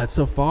 Oh, that's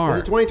so far.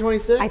 Is it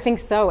 2026? I think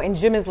so. And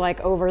Jim is like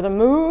over the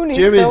moon. He's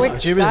Jim so is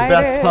excited. Jim is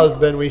Beth's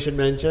husband. We should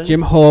mention.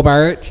 Jim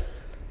Hobart.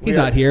 He's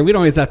not here. We don't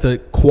always have to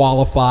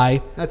qualify.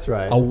 That's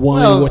right. A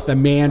woman with a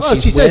man. Well,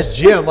 she says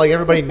Jim, like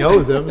everybody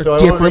knows him. So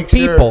different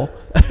people.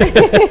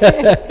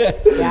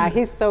 Yeah,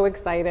 he's so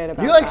excited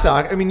about. You like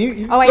soccer? I mean,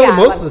 you go to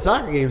most of the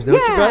soccer games, don't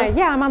you, Beth?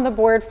 Yeah, I'm on the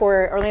board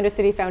for Orlando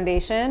City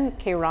Foundation.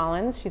 Kay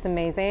Rollins, she's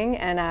amazing,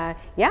 and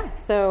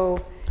so.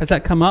 Has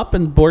that come up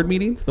in board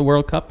meetings? The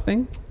World Cup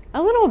thing?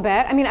 A little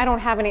bit. I mean, I don't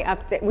have any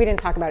update. We didn't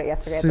talk about it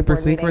yesterday. Super at the board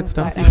secret meeting,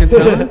 stuff but, you can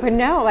tell us? But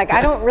no, like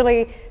I don't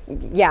really.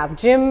 Yeah,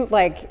 Jim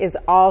is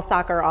all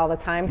soccer all the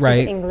time. So right.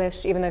 He's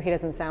English, even though he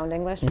doesn't sound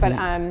English.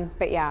 Mm-hmm.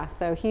 But yeah,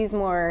 so he's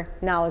more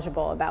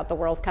knowledgeable about the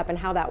World Cup and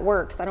how that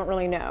works. I don't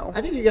really know. I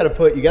think you got to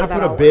put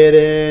a bid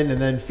in,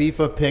 and then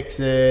FIFA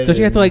picks it. Don't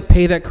you have to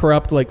pay that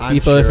corrupt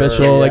FIFA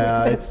official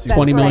it's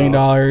 $20 million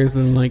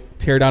and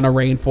tear down a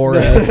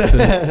rainforest?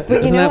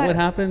 Isn't that what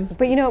happens?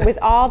 But with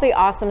all the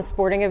awesome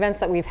sporting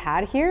events that we've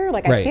had here,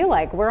 I feel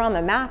like we're on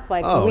the map.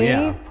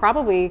 We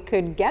probably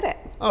could get it.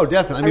 Oh,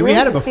 definitely. I mean, we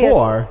had it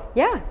before.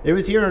 Yeah. It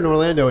was here in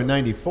Orlando in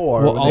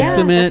 '94. Well,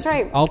 Ultimate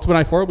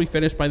I-4 will be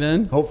finished by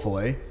then.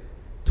 Hopefully.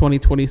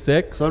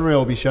 2026. Sunrail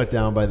will be shut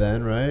down by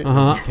then, right?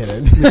 Uh-huh. Just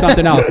kidding.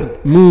 Something else.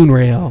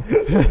 Moonrail.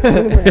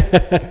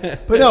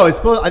 But no,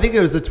 I think it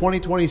was the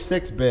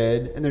 2026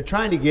 bid, and they're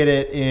trying to get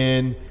it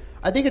in.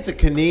 I think it's a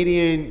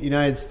Canadian,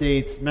 United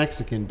States,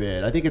 Mexican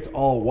bid. I think it's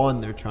all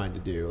one they're trying to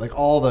do.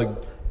 All the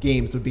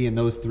games would be in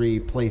those three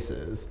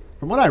places.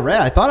 From what I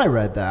read, I thought I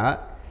read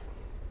that.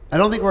 I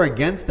don't think we're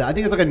against that. I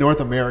think it's a North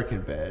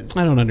American bid.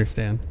 I don't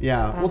understand.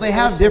 Yeah. Well, they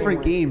have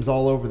different games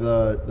all over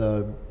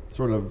the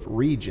sort of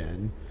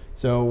region.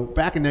 So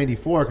back in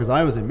 '94, because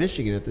I was in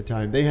Michigan at the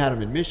time, they had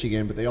them in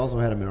Michigan, but they also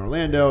had them in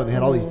Orlando, and they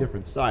had all these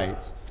different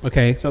sites.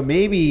 Okay. So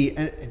maybe,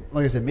 and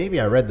like I said, maybe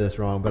I read this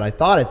wrong, but I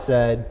thought it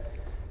said,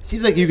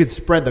 seems like you could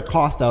spread the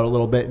cost out a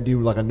little bit and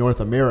do a North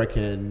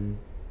American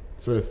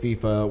sort of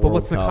FIFA World But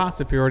what's the Cup.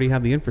 cost if you already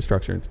have the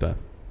infrastructure and stuff?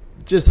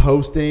 Just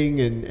hosting,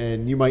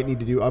 and you might need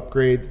to do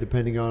upgrades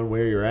depending on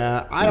where you're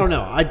at. I don't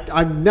know.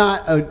 I'm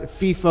not a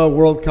FIFA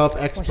World Cup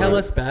expert. Tell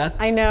us, Beth.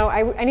 I know.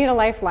 I need a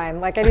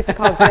lifeline. I need to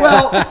call Jim.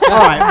 Well, all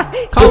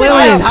right. Call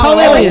Lillian. How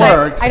it all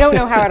works. I don't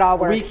know how it all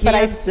works. We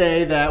can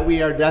say that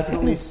we are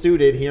definitely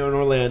suited here in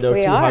Orlando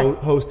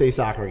to host a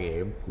soccer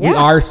game. We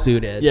are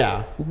suited.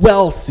 Yeah.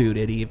 Well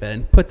suited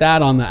even. Put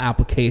that on the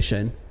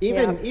application.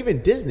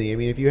 Even Disney. I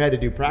mean, if you had to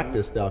do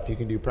practice stuff, you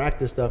can do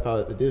practice stuff out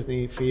at the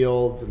Disney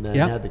fields and then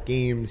have the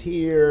games here.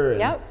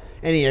 And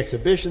any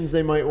exhibitions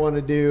they might want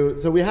to do.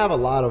 So we have a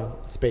lot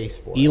of space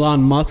for it.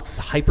 Elon Musk's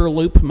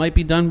Hyperloop might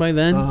be done by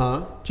then. Uh-huh.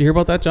 Did you hear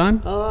about that,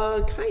 John?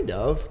 Kind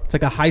of. It's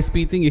a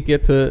high-speed thing. You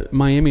get to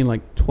Miami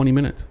in 20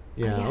 minutes.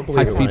 Yeah, I'll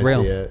believe high-speed it when rail.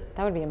 I see it.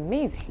 That would be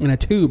amazing. In a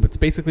tube. It's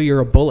basically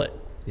you're a bullet.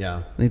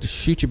 Yeah. They just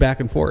shoot you back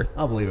and forth.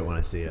 I'll believe it when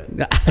I see it.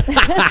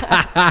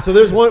 So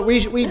there's one, we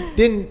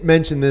didn't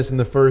mention this in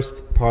the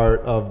first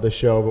part of the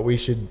show, but we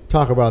should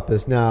talk about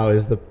this now,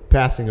 is the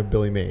passing of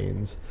Billy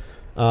Maines.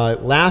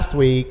 Last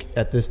week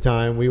at this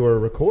time we were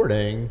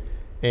recording,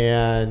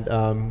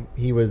 and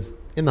he was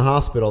in the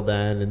hospital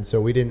then, and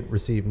so we didn't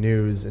receive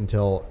news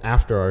until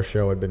after our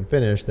show had been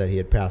finished that he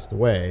had passed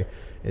away.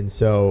 And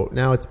so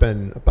now it's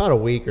been about a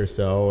week or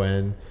so,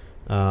 and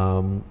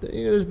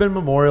there's been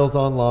memorials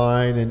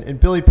online, and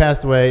Billy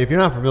passed away. If you're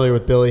not familiar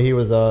with Billy, he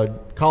was a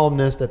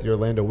columnist at the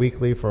Orlando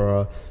Weekly for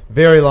a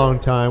very long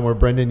time, where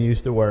Brendan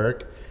used to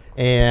work,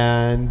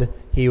 and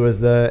he was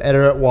the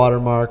editor at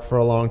Watermark for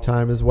a long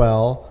time as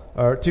well,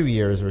 or 2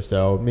 years or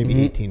so,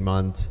 maybe 18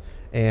 months.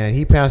 And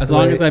he passed away. As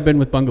long as I've been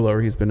with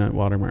Bungalower, he's been at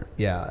Watermark.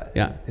 Yeah.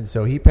 Yeah. And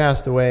so he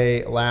passed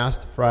away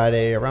last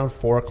Friday around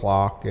 4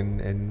 o'clock,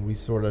 and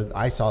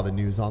I saw the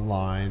news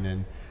online,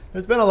 and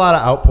there's been a lot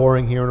of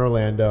outpouring here in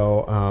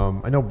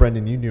Orlando. I know,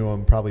 Brendan, you knew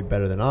him probably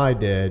better than I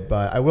did,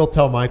 but I will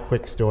tell my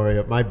quick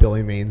story, my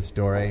Billy Maines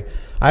story.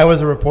 I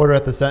was a reporter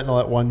at the Sentinel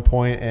at one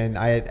point, and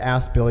I had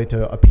asked Billy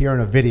to appear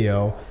in a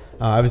video.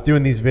 I was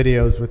doing these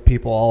videos with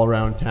people all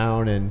around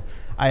town, and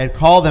I had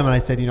called them and I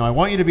said, I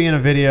want you to be in a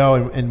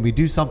video, and we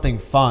do something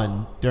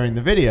fun during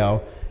the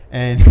video.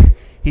 And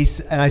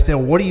I said,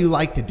 what do you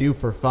like to do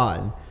for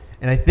fun?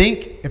 And I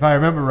think, if I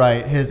remember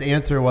right, his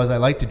answer was, I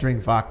like to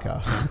drink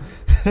vodka.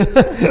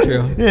 It's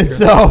true. And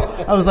so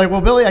I was like, well,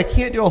 Billy, I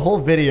can't do a whole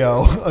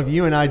video of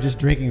you and I just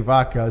drinking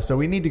vodka, so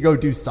we need to go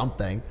do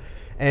something.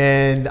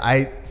 And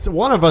so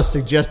one of us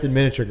suggested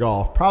miniature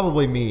golf,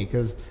 probably me,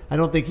 because I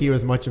don't think he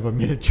was much of a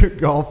miniature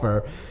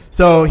golfer.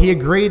 So he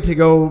agreed to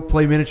go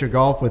play miniature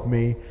golf with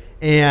me.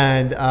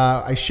 And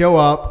I show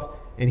up,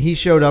 and he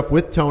showed up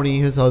with Tony,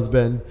 his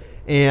husband,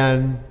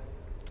 and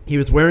he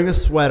was wearing a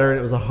sweater, and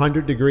it was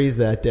 100 degrees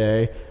that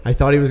day. I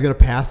thought he was going to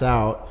pass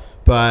out,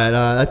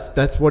 but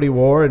that's what he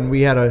wore. And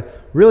we had a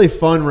really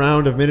fun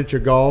round of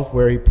miniature golf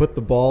where he put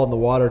the ball in the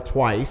water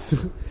twice.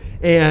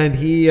 And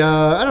he,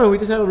 I don't know, we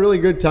just had a really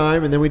good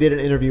time. And then we did an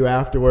interview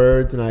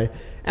afterwards, and I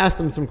asked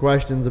him some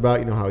questions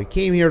about, how he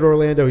came here to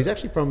Orlando. He's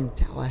actually from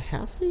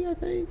Tallahassee, I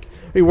think.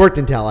 He worked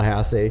in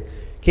Tallahassee.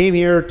 came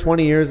here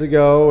 20 years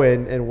ago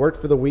and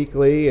worked for the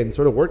Weekly and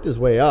sort of worked his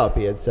way up,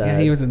 he had said. Yeah,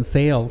 he was in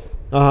sales.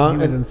 He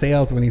was in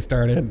sales when he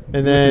started.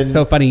 And then, which is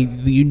so funny.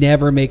 You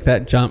never make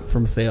that jump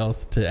from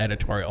sales to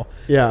editorial.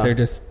 Yeah. They're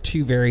just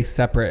two very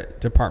separate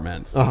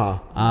departments,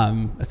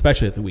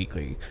 especially at the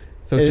Weekly.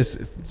 So it's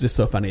just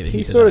so funny that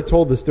he sort of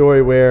told the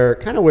story where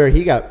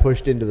he got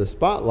pushed into the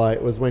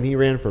spotlight was when he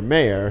ran for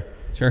mayor.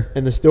 Sure.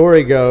 And the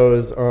story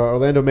goes,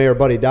 Orlando Mayor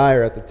Buddy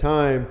Dyer at the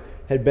time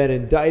had been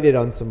indicted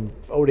on some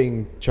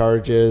voting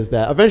charges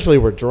that eventually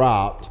were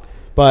dropped.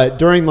 But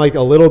during like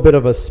a little bit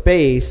of a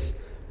space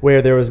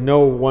where there was no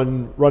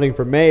one running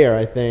for mayor,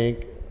 I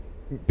think,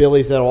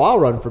 Billy said, "Well, I'll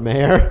run for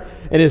mayor."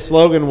 And his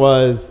slogan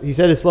was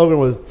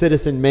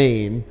Citizen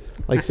Maine,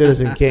 like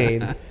Citizen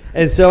Kane.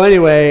 And so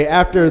anyway,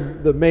 after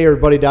the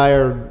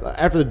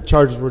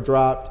charges were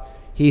dropped,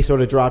 he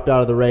sort of dropped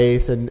out of the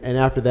race. And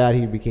after that,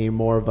 he became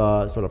more of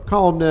a sort of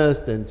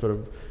columnist and sort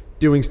of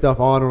doing stuff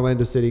on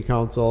Orlando City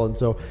Council. And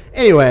so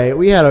anyway,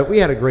 we had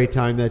a great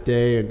time that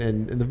day,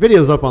 and the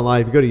video's up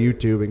online. If you go to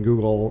YouTube and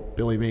Google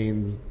Billy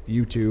Maine's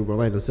YouTube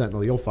Orlando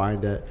Sentinel, you'll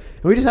find it.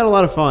 And we just had a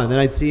lot of fun. Then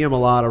I'd see him a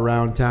lot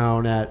around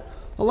town at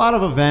a lot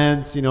of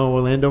events,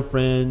 Orlando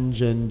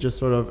Fringe and just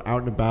sort of out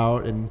and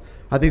about. And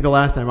I think the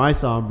last time I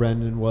saw him,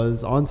 Brendan,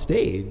 was on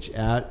stage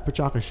at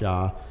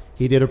Pachakasha.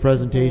 He did a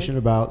presentation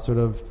about sort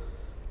of,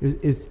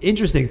 it's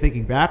interesting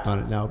thinking back on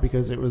it now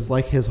because it was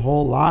like his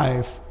whole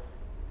life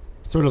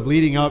sort of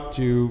leading up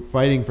to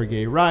fighting for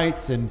gay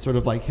rights and sort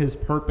of like his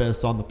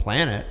purpose on the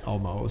planet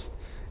almost.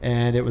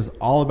 And it was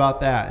all about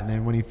that. And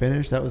then when he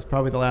finished, that was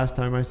probably the last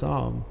time I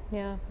saw him.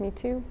 Yeah, me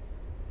too.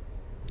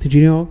 Do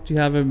you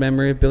have a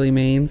memory of Billy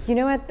Maines? You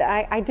know what?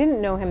 I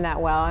didn't know him that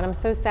well, and I'm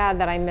so sad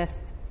that I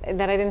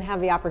didn't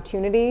have the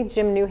opportunity.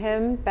 Jim knew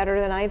him better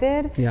than I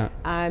did. Yeah.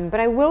 But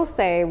I will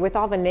say, with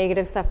all the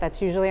negative stuff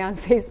that's usually on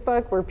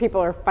Facebook where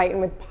people are fighting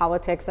with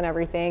politics and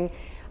everything,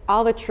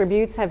 all the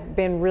tributes have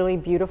been really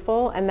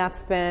beautiful, and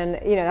that's been,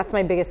 that's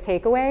my biggest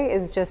takeaway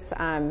is just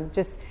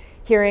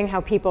hearing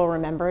how people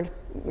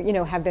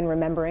have been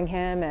remembering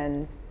him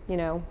and,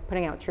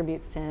 putting out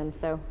tributes to him.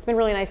 So it's been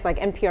really nice. Like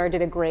NPR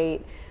did a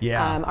great,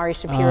 Ari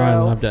Shapiro. I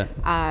loved it.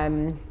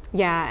 And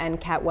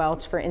Kat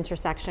Welch for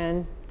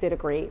Intersection did a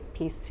great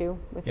piece too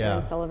with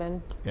Aaron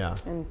Sullivan. Yeah.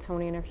 And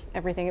Tony and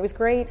everything. It was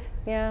great.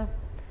 Yeah.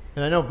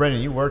 And I know,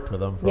 Brendan, you worked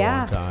with him for a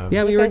long time.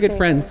 Yeah, we were good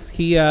friends.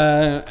 He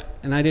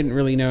and I didn't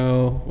really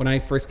know when I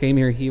first came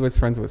here. He was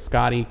friends with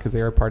Scotty because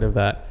they were part of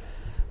that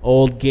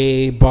old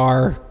gay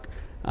bar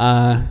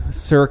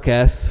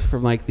circus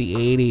from like the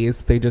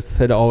 80s. They just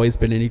had always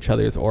been in each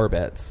other's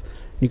orbits.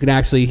 He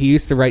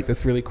used to write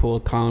this really cool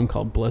column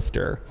called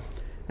Blister,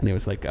 and it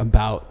was like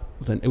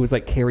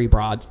Carrie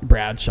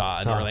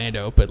Bradshaw in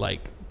Orlando, but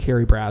like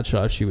Carrie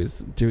Bradshaw, she was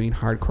doing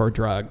hardcore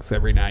drugs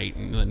every night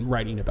and then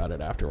writing about it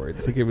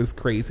afterwards. Like it was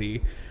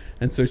crazy.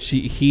 And so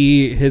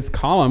his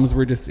columns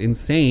were just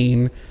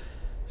insane,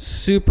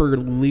 super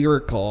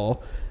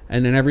lyrical.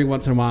 And then every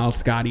once in a while,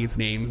 Scotty's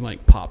name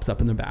like pops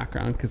up in the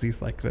background because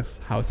he's like this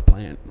house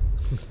plant,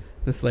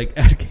 this like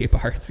at gay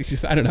bars. He's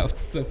just, I don't know,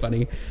 it's so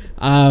funny.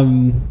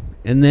 And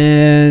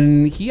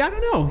then he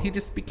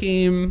just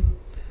became.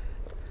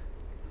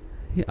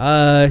 He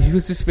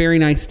was just very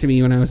nice to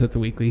me when I was at the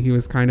Weekly. He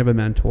was kind of a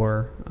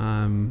mentor.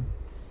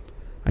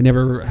 I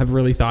never have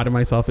really thought of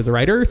myself as a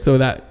writer,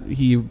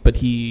 but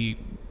he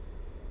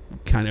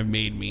kind of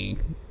made me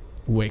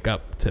wake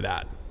up to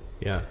that.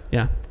 Yeah.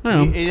 Yeah. I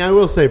don't know. And I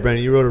will say,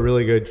 Brendan, you wrote a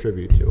really good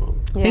tribute to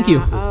him. Yeah. Thank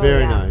you. It was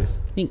very nice.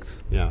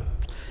 Thanks. Yeah.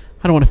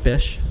 I don't want to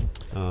fish,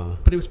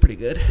 but it was pretty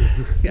good.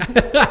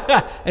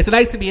 It's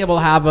nice to be able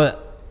to have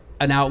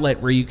an outlet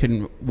where you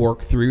can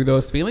work through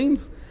those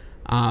feelings.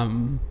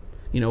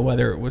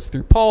 Whether it was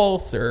through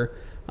Pulse or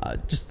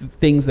just the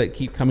things that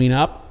keep coming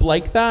up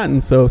like that.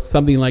 And so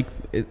something like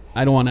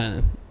I don't want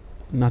to,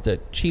 not to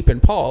cheapen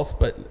Pulse,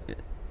 but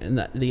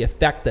the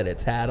effect that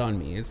it's had on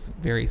me is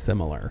very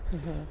similar.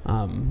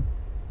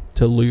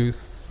 To lose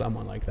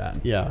someone like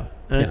that. Yeah.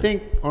 And I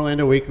think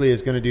Orlando Weekly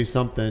is going to do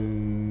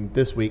something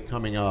this week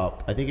coming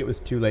up. I think it was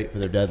too late for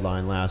their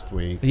deadline last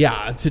week.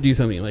 Yeah, to do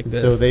something like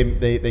this. So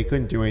they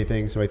couldn't do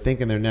anything. So I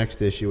think in their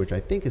next issue, which I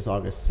think is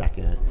August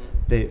 2nd,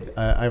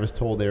 I was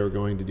told they were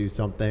going to do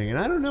something. And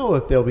I don't know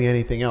if there'll be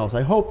anything else.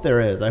 I hope there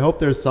is. I hope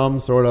there's some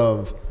sort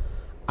of,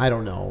 I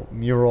don't know,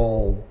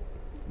 mural,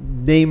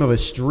 name of a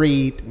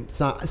street,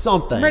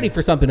 something. I'm ready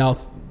for something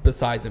else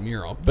besides a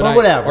mural. But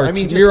whatever.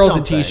 Just murals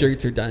and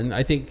T-shirts are done.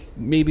 I think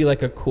maybe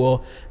like a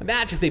cool.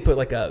 Imagine if they put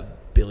like a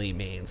Billy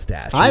Maines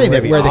statue. I think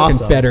that'd be where awesome.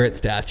 the Confederate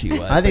statue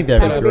was. I think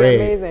that'd be great.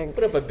 Amazing.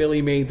 Put up a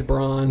Billy Maines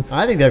bronze.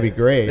 I think that'd be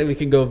great. Then we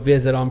can go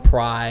visit on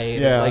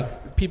Pride. Yeah.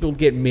 Like people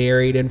get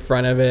married in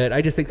front of it.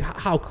 I just think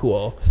how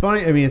cool. It's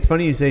funny. I mean, it's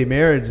funny you say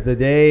marriage. The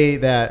day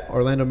that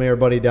Orlando Mayor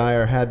Buddy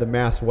Dyer had the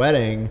mass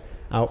wedding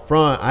out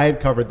front, I had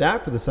covered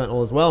that for the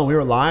Sentinel as well, and we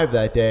were live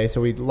that day, so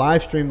we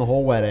live streamed the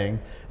whole wedding,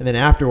 and then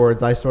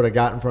afterwards I sort of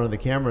got in front of the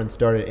camera and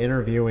started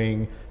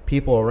interviewing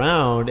people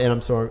around, and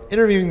I'm sort of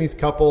interviewing these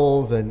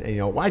couples, and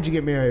why'd you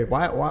get married?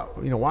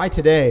 Why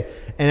today?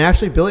 And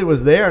actually, Billy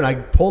was there, and I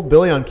pulled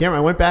Billy on camera.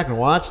 I went back and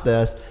watched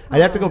this.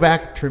 I'd have to go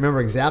back to remember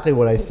exactly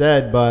what I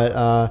said,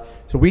 but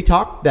so we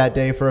talked that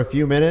day for a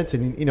few minutes,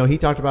 and he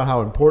talked about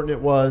how important it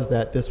was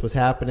that this was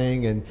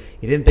happening, and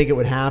he didn't think it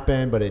would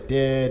happen, but it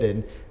did,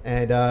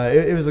 and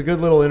it was a good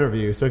little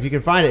interview. So if you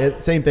can find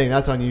it, same thing,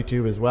 that's on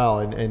YouTube as well,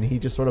 and he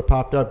just sort of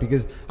popped up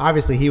because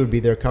obviously he would be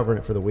there covering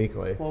it for the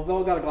Weekly. Well,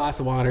 Bill got a glass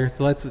of water,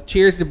 so let's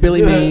cheers to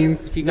Billy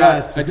Maines. If you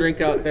got a drink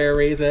out there,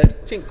 raise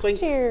it. Chink, clink.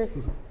 Cheers.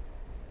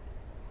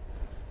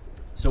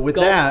 So with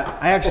that,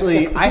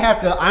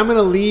 I'm going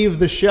to leave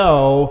the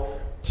show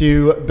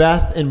to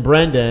Beth and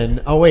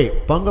Brendan. Oh,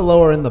 wait.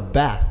 Bungalower and the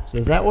Beth.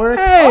 Does that work?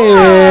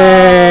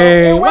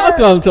 Hey!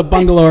 Welcome to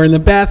Bungalower and the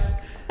Beth.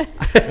 All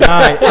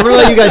right. I'm going to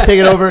let you guys take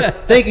it over.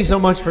 Thank you so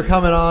much for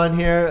coming on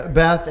here,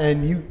 Beth.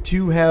 And you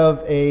two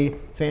have a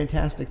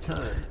fantastic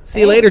time.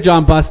 See you later,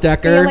 John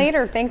Busdecker. See you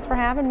later. Thanks for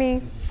having me.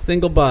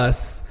 Single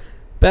bus.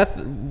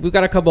 Beth, we've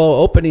got a couple of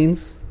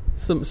openings.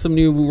 Some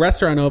new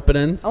restaurant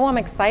openings. Oh, I'm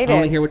excited. I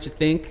want to hear what you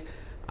think.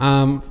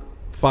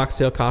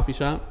 Foxtail Coffee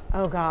Shop.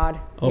 Oh, God.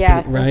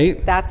 Yes.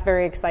 Right? That's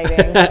very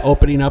exciting.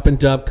 Opening up in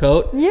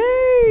Dovecote.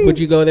 Yay! Would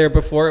you go there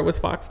before it was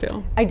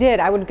Foxtail? I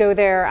did. I would go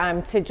there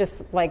to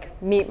just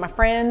meet my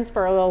friends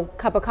for a little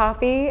cup of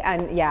coffee.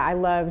 And yeah, I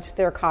loved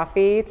their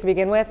coffee to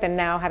begin with. And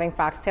now having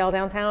Foxtail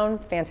downtown,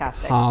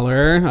 fantastic.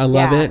 Holler. I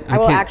love it. I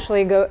will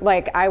actually go,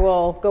 I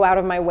will go out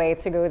of my way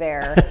to go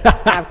there,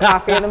 have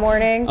coffee in the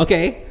morning.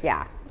 Okay.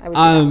 Yeah. I would do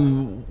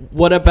that.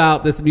 What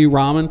about this new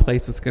ramen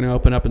place that's going to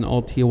open up in the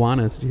old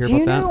Tijuanas? Did you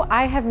hear about that?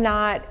 I have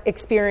not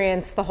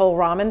experienced the whole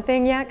ramen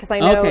thing yet because I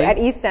know at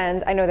East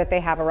End, I know that they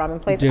have a ramen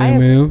place. I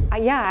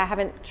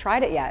haven't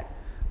tried it yet.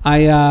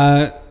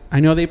 I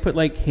know they put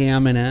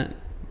ham in it,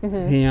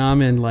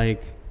 ham and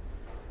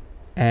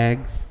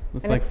eggs.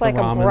 It's like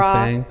a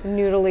broth,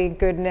 noodly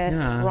goodness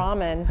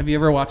ramen. Have you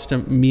ever watched a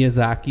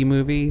Miyazaki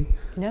movie?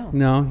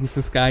 No, he's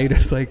this guy who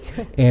does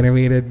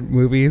animated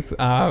movies.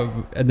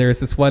 And there's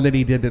this one that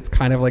he did that's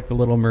kind of like The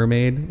Little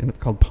Mermaid, and it's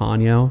called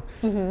Ponyo,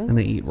 and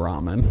they eat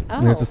ramen. Oh.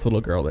 And there's this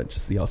little girl that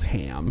just yells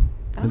ham.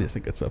 I just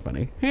think it's so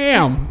funny.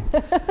 Ham!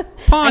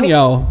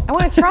 Ponyo! I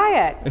want to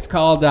try it. It's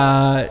called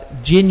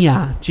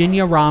Jinya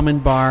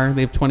Ramen Bar.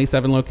 They have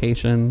 27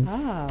 locations.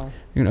 Oh.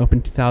 They're going to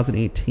open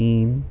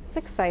 2018. It's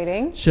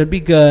exciting. Should be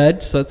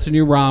good. So that's a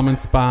new ramen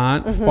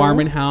spot.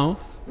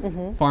 Farmhouse.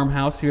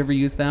 Farmhouse. You ever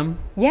used them?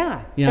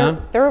 Yeah. Yeah.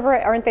 They're over.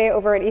 Aren't they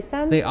over at East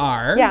End? They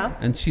are. Yeah.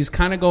 And she's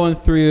kind of going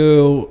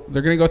through.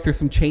 They're going to go through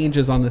some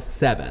changes on the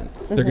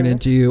 7th. They're going to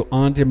do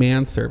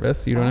on-demand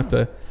service. So you don't have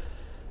to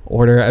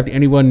order.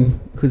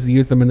 Anyone who's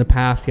used them in the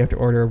past, you have to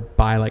order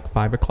by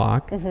 5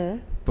 o'clock.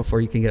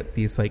 Before you can get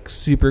these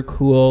super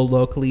cool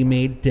locally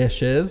made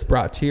dishes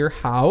brought to your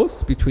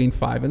house between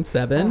 5 and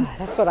 7. Oh,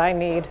 that's what I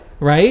need.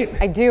 Right?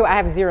 I do. I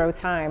have zero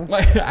time.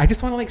 I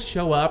just want to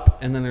show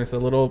up, and then there's a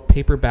little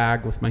paper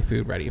bag with my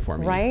food ready for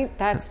me. Right?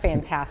 That's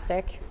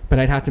fantastic. But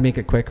I'd have to make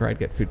it quick or I'd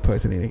get food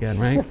poisoning again,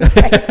 right?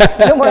 Right.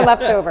 No more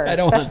leftovers,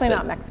 especially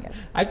not Mexican.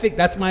 I think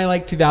that's my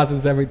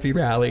 2017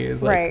 rally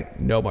is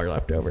no more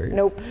leftovers.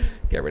 Nope.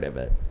 Get rid of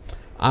it.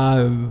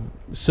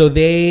 So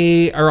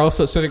they are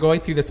also, they're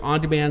going through this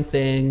on-demand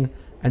thing,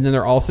 and then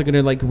they're also going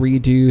to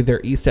redo their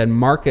East End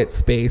Market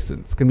space.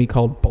 It's going to be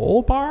called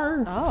Bowl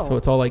Bar. Oh. So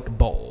it's all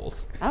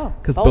bowls. Oh.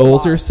 Because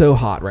bowls are so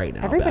hot right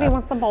now. Everybody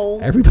wants a bowl.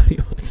 Everybody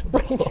wants a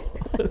bowl.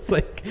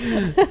 Right.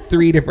 It's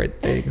 3 different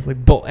things.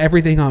 Bowl,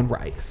 everything on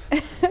rice.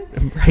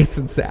 Rice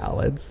and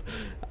salads.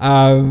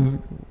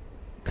 Kareem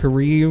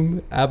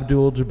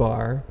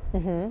Abdul-Jabbar.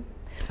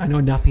 I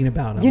know nothing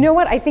about him. You know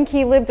what? I think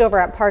he lived over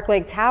at Park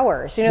Lake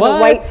Towers. You know what?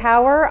 The White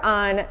Tower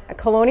on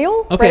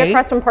Colonial, right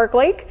across from Park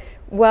Lake?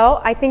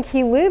 Well, I think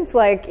he lived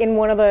in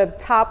one of the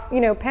top,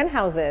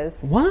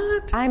 penthouses.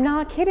 What? I'm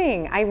not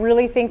kidding. I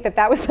really think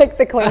that was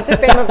the claim to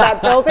fame of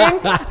that building.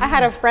 I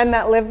had a friend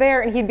that lived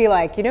there, and he'd be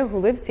like, you know who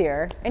lives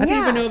here? And I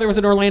didn't even know there was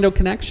an Orlando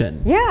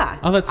connection. Yeah.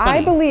 Oh, that's funny.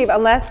 I believe,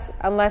 unless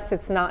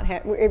it's not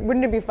him.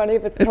 Wouldn't it be funny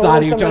if it's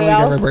not even somebody totally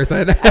else? Different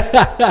person?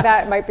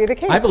 That might be the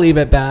case. I believe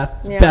it,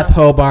 Beth. Yeah. Beth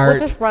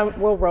Hobart.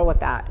 We'll roll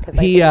with that.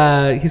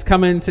 He's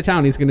coming to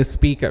town. He's going to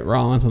speak at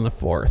Rollins on the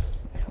 4th.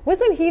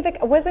 Wasn't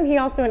he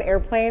also in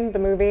Airplane, the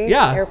movie?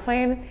 Yeah.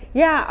 Airplane?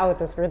 Yeah. Oh,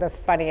 those were the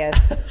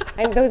funniest.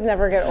 And those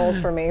never get old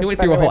for me. He went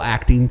through a whole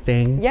acting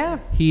thing. Yeah.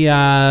 He,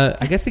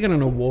 I guess he got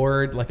an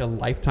award, a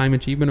Lifetime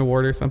Achievement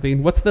Award or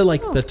something. What's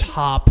the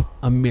top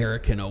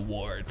American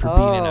award for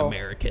being an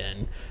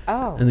American?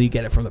 Oh. And then you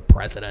get it from the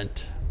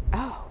president.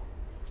 Oh.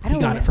 He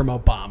got it from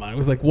Obama. It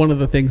was one of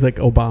the things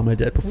Obama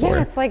did before.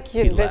 Yeah, it's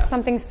there's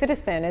something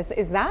citizen.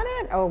 Is that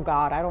it? Oh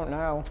God, I don't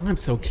know. I'm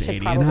so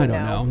Canadian. I don't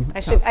know.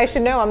 I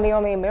should know. I'm the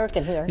only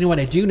American here. You know what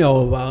I do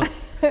know about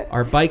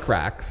are bike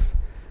racks.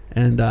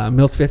 And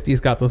Mills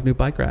 50's got those new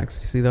bike racks.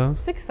 Do you see those?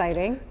 It's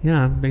exciting.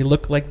 Yeah, they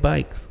look like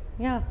bikes.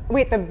 Yeah.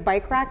 Wait, the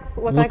bike racks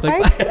look like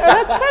bikes? Oh,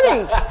 that's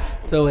funny.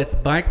 So it's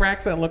bike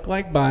racks that look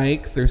like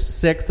bikes. There's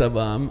 6 of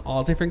them,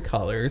 all different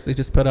colors. They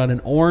just put out an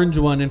orange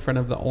one in front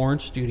of the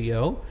Orange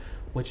Studio,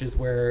 which is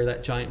where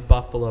that giant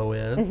buffalo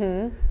is.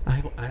 Mm-hmm.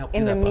 I helped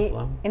do that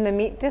buffalo. In the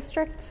meat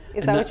district?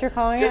 Is that what you're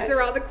calling it? Just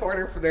around the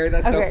corner from there.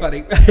 That's so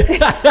funny.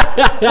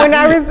 When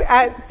I was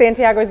at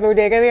Santiago's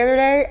Bodega the other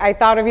day, I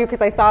thought of you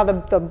because I saw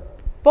the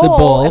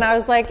bowl, and I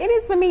was like, it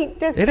is the meat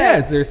district. It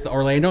is. There's the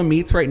Orlando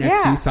Meats right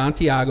next to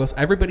Santiago's.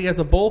 Everybody has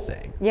a bowl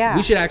thing. Yeah.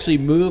 We should actually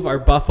move our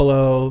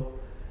buffalo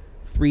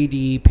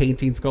 3D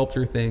painting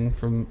sculpture thing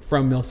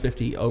from Mills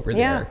 50 over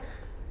there.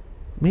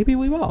 Maybe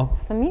we will.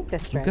 It's the meat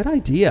district. Good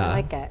idea. I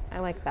like it. I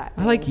like that.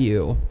 I like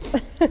you.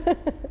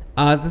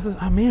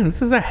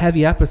 This is a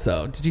heavy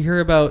episode. Did you hear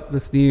about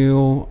this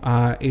new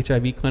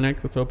HIV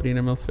clinic that's opening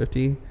in Mills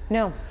 50?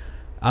 No.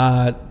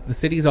 The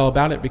city's all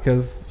about it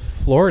because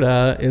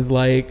Florida is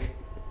like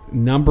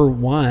number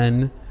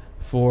one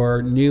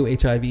for new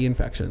HIV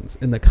infections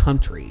in the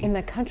country. In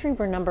the country,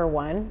 we're number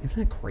one.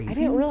 Isn't that crazy? I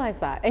didn't realize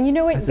that. And you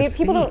know what?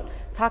 People don't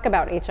talk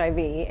about HIV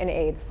and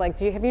AIDS. Like,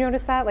 have you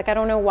noticed that? Like, I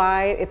don't know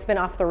why it's been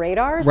off the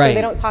radar. Right. So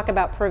they don't talk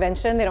about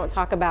prevention. They don't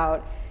talk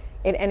about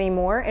it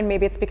anymore. And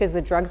maybe it's because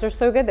the drugs are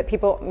so good that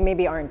people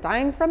maybe aren't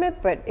dying from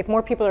it. But if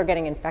more people are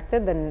getting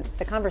infected, then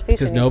the conversation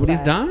because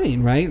nobody's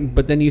dying, right?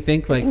 But then you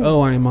think like,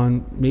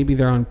 maybe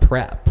they're on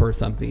PrEP or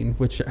something.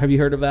 Which, have you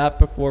heard of that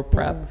before?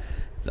 PrEP.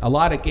 A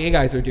lot of gay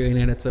guys are doing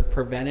it. It's a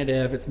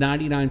preventative. It's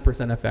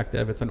 99%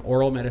 effective. It's an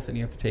oral medicine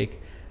you have to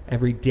take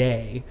every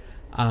day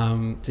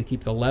to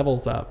keep the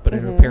levels up. But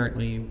it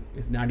apparently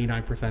is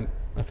 99%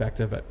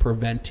 effective at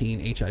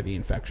preventing HIV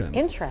infections.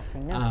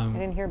 Interesting. No, I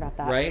didn't hear about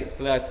that. Right?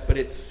 So but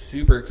it's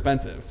super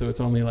expensive. So it's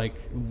only like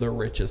the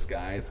richest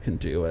guys can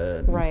do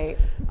it. Right.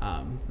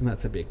 And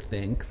that's a big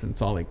thing because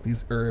it's all like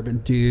these urban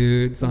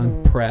dudes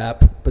on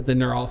PrEP. But then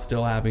they're all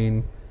still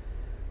having,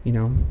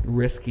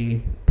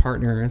 risky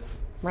partners.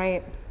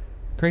 Right.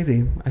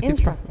 Crazy. I think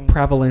it's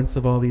prevalence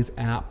of all these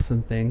apps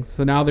and things.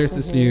 So now there's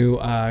this new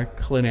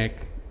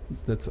clinic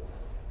that's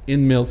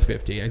in Mills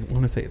 50. I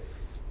want to say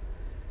it's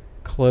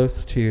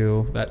close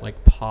to that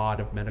like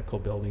pod of medical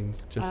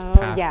buildings just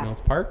past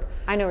Mills Park.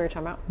 I know what you're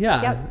talking about.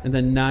 Yeah. Yep. And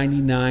then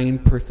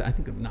 99%, I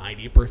think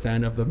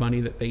 90% of the money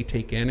that they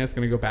take in is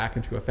going to go back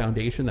into a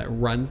foundation that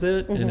runs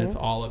it. And it's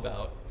all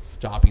about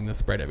stopping the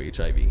spread of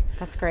HIV.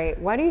 That's great.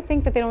 Why do you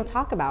think that they don't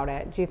talk about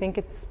it? Do you think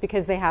it's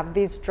because they have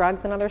these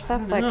drugs and other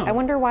stuff? I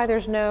wonder why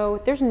there's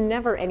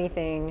never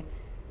anything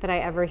that I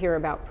ever hear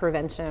about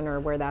prevention or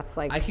where that's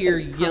like I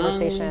hear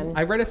conversation.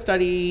 I read a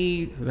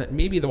study that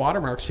maybe the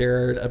Watermark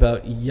shared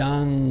about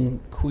young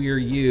queer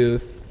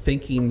youth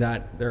thinking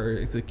that there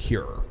is a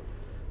cure.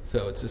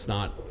 So it's just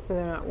not. So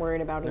they're not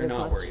worried about it. They're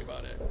not worried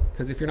about it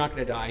because if you're not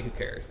going to die, who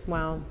cares?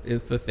 Wow,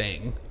 is the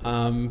thing.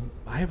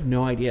 I have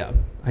no idea.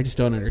 I just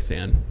don't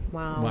understand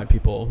why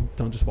people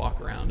don't just walk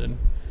around and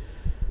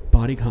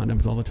body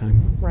condoms all the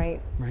time.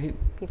 Right.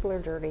 People are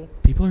dirty.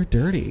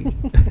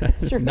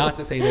 That's true. Not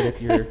to say that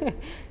if you're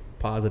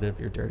positive,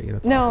 you're dirty.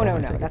 That's no.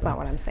 That's not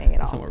what I'm saying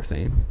at all. That's not what we're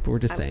saying. But we're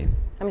just saying.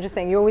 I'm just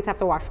saying you always have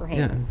to wash your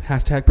hands.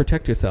 Yeah. #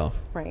 protect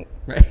yourself. Right.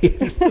 I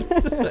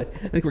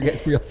think we're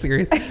getting real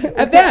serious.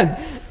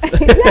 Events.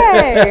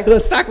 Yay.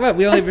 Let's talk about.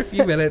 We only have a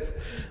few minutes.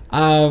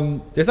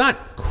 There's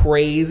not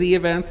crazy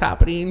events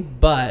happening,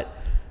 but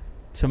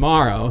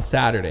tomorrow,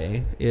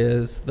 Saturday,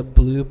 is the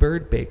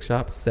Bluebird Bake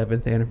Shop's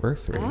 7th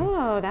anniversary.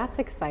 Oh, that's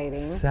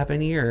exciting.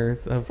 7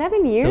 years of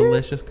 7 years?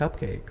 delicious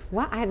cupcakes.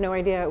 Wow, I had no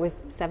idea it was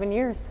 7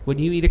 years. When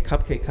you eat a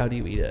cupcake, how do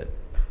you eat it?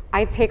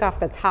 I take off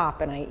the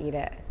top and I eat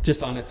it.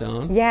 Just on its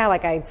own? Yeah,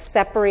 like I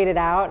separate it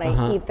out and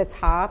I eat the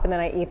top and then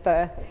I eat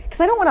because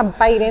I don't want to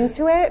bite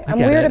into it. I'm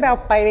weird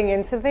about biting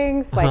into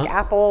things like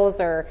apples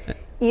or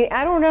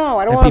I don't know.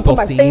 I don't want to put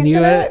my face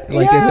in it.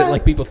 Is it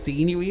like people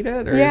seeing you eat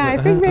it? Or I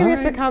think maybe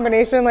it's a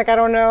combination. Like, I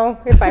don't know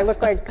if I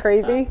look like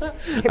crazy.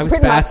 I was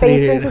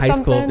fascinated in high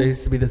school. There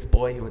used to be this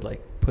boy who would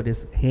like put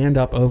his hand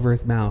up over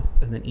his mouth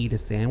and then eat a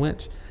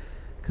sandwich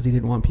because he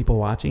didn't want people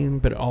watching.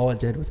 But all it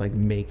did was like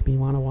make me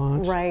want to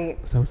watch. Right.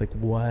 So I was like,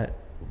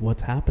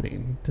 what's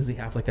happening? Does he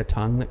have like a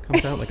tongue that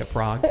comes out, like a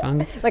frog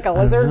tongue? Like a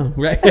lizard?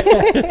 Right.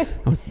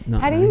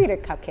 How do you eat a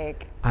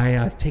cupcake?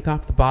 I take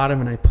off the bottom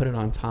and I put it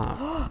on top.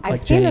 I've like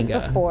seen Jenga.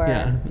 this before.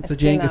 Yeah, it's a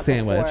Jenga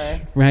sandwich,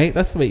 right?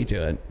 That's the way you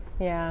do it.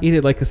 Yeah. Eat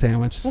it like a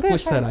sandwich.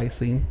 Squish that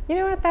icing. You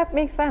know what? That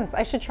makes sense.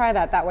 I should try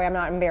that. That way I'm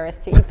not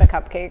embarrassed to eat the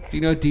cupcake. Do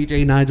you know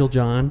DJ Nigel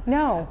John?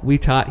 No.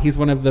 He's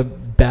one of the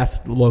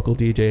best local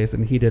DJs,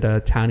 and he did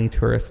a Townie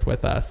Tourist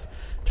with us.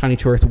 Townie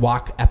Tourist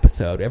walk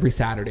episode. Every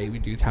Saturday we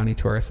do Townie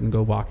Tourist and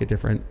go walk a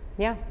different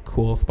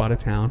cool spot of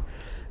town.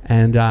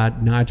 And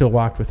Nigel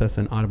walked with us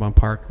in Audubon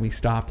Park. We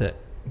stopped at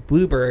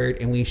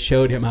Bluebird and we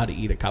showed him how to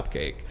eat a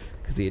cupcake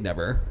because he had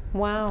never.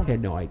 Wow. He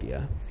had no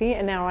idea. See,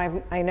 and now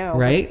I know.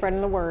 Right? We're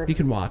spreading the word. You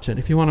can watch it.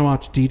 If you want to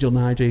watch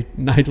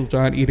Nigel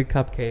John eat a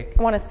cupcake.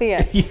 I want to see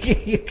it.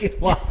 you can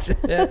watch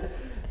it.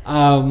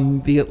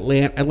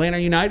 The Atlanta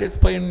United's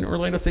playing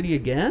Orlando City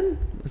again?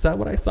 Is that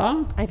what I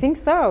saw? I think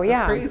so,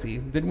 yeah. That's crazy.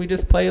 Didn't we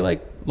just play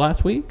like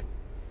last week?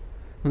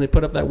 when they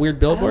put up that weird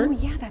billboard? Oh,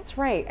 yeah, that's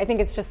right. I think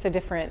it's just a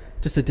different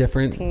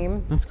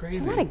team. That's crazy.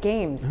 There's a lot of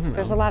games.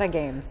 There's a lot of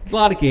games. A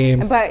lot of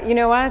games. But you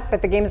know what?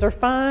 But the games are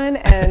fun,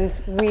 and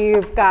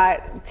we've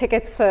got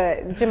tickets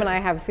to, Jim and I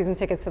have season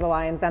tickets to the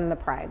Lions and the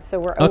Pride.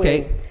 So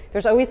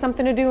there's always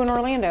something to do in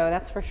Orlando,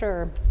 that's for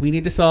sure. They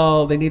need to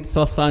sell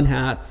sun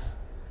hats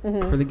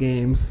for the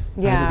games.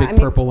 Yeah, I have a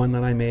big purple one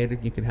that I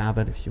made. You can have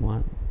it if you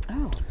want.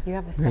 Oh, you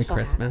have a special Merry hat.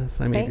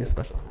 Christmas. I made you a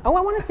special hat. Oh,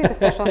 I want to see the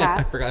special hat.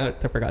 I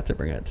forgot to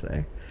bring it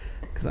today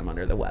because I'm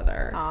under the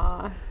weather.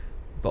 Aw.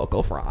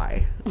 Vocal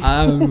fry.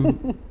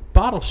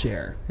 Bottle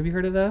Share. Have you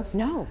heard of this?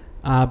 No.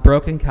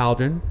 Broken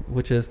Cauldron,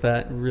 which is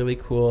that really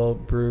cool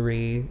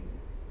brewery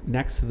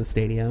next to the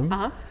stadium.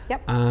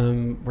 Yep.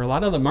 Where a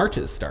lot of the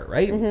marches start,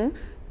 right?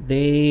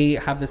 They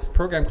have this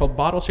program called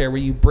Bottle Share where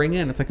you bring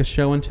in, it's like a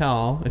show and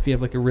tell. If you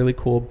have like a really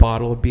cool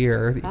bottle of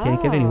beer that you can't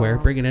get anywhere,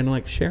 bring it in and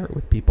like share it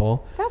with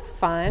people. That's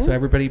fun. So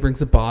everybody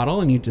brings a bottle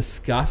and you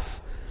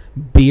discuss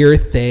beer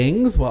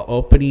things while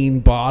opening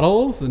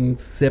bottles and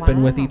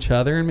sipping with each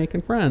other and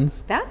making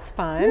friends. That's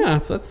fun. Yeah,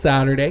 so that's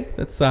Saturday.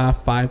 That's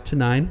 5 to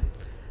 9.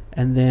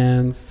 And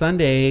then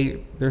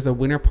Sunday, there's a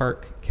Winter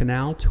Park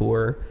Canal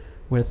tour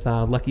with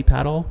Lucky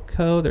Paddle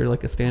Co. They're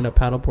like a stand-up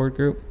paddleboard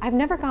group. I've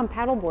never gone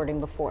paddleboarding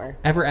before.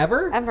 Ever?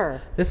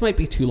 Ever. This might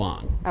be too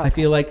long. Oh. I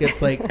feel like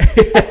it's like...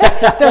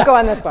 Don't go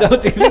on this one.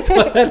 Don't do this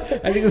one. I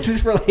think this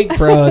is for like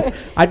pros.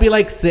 I'd be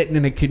like sitting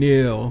in a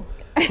canoe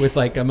with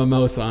like a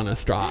mimosa on a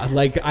straw.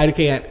 Like I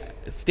can't...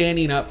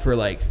 Standing up for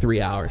like 3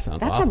 hours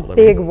sounds awful. That's a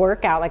big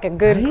workout, like a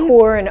good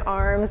core and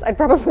arms. I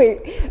probably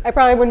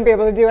wouldn't be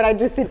able to do it. I'd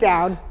just sit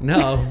down.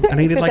 No, I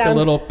needed like a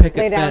little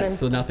picket fence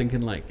so nothing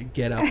can like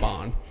get up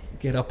on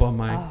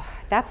my. Oh,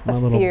 that's the my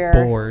little fear.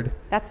 Board.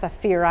 That's the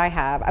fear I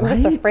have. I'm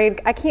just afraid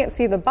I can't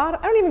see the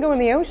bottom. I don't even go in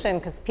the ocean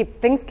because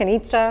things can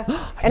eat you,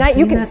 and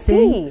you can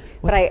see.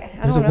 But I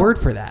there's don't a know. word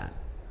for that.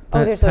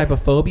 There's type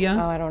of phobia.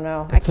 Oh, I don't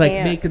know. It's like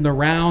making the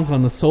rounds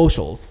on the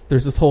socials.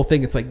 There's this whole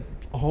thing. It's like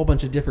a whole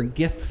bunch of different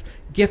gift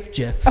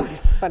gifs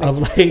of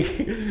like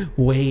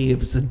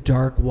waves and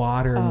dark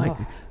water and like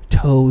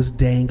toes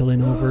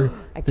dangling over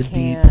the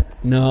deep.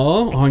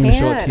 No, I'm going to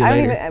show it to you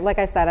later. Like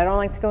I said, I don't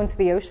like to go into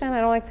the ocean. I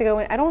don't like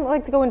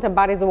to go into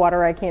bodies of water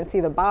where I can't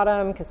see the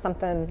bottom because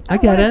something. I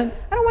don't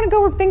want to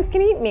go where things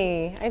can eat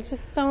me. I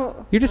just don't.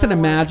 You're just an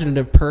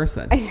imaginative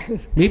person.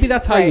 Maybe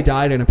that's how you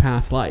died in a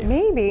past life.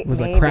 Maybe it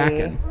was a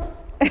kraken.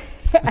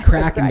 A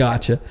Kraken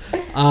gotcha.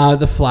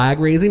 The flag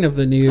raising of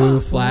the new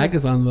flag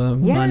is on the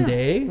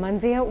Monday.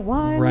 Monday at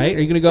 1. Right? Are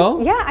you going to go?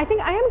 Yeah, I think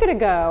I am going to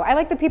go. I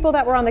like the people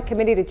that were on the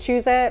committee to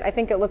choose it. I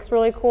think it looks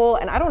really cool.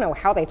 And I don't know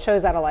how they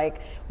chose out of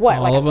like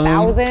 1,000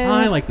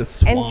 I like the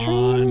swan.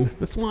 Entries?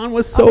 The swan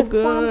was so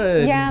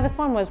good. Yeah, the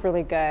swan was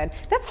really good.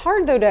 That's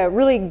hard though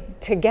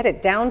to get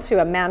it down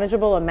to a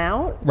manageable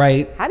amount.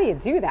 Right. How do you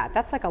do that?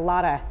 That's like a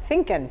lot of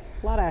thinking.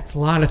 It's a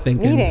lot of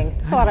thinking.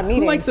 It's a lot of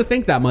meetings. Who likes to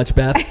think that much,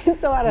 Beth?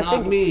 It's a lot of Not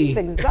thinking. me. It's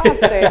exhausting.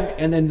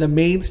 And then the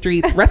Main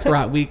Streets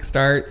Restaurant Week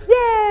starts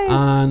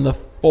on the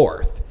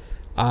 4th.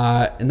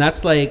 And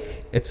that's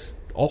like, it's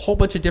a whole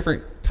bunch of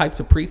different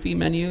types of pre-fee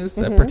menus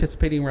at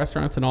participating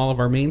restaurants in all of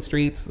our main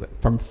streets,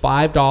 from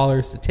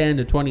 $5 to 10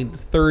 to 20 to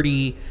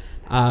 30.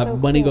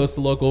 Money goes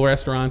to local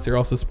restaurants. You're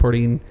also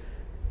supporting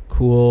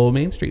cool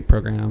Main Street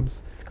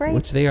programs. It's great.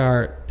 Which they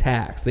are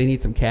taxed. They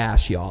need some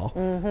cash, y'all.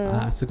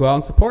 So go out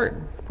and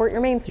support. Support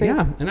your Main Streets.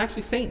 Yeah, and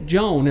actually St.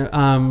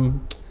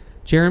 Joan,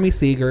 Jeremy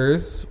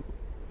Seegers,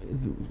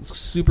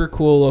 super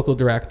cool local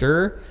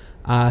director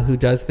who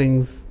does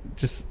things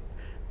just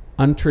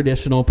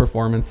untraditional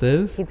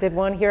performances. He did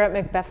one here at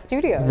Macbeth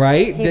Studios.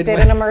 Right? He did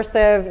an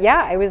immersive.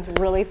 Yeah, it was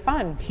really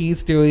fun.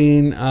 He's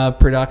doing a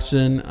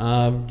production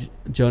of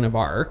Joan of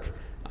Arc.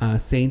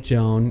 St.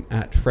 Joan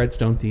at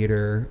Fredstone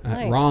Theater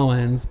at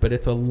Rollins, but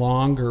it's a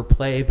longer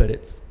play, but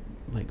it's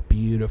like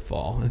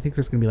beautiful. I think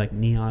there's going to be like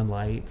neon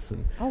lights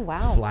and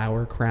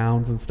flower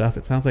crowns and stuff.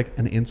 It sounds like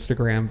an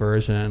Instagram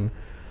version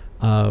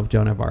of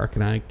Joan of Arc,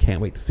 and I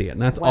can't wait to see it.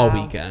 And that's all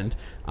weekend,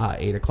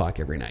 8 o'clock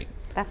every night.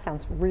 That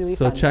sounds really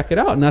fun. So check it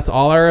out. And that's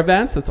all our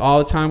events. That's all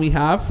the time we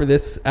have for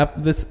this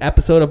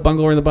episode of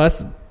Bungalow in the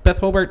Bus. Beth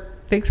Hobart,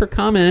 thanks for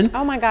coming.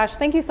 Oh my gosh,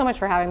 thank you so much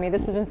for having me.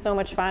 This has been so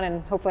much fun,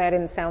 and hopefully I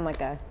didn't sound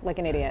like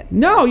an idiot. So.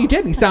 No, you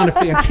didn't. You sounded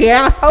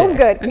fantastic. Oh,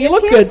 good. And you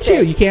look good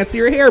too. You can't see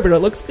your hair, but it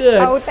looks good.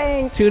 Oh,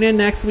 thanks. Tune in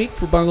next week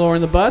for Bungalow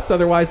in the Bus.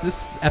 Otherwise,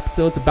 this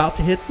episode's about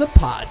to hit the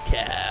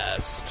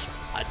podcast.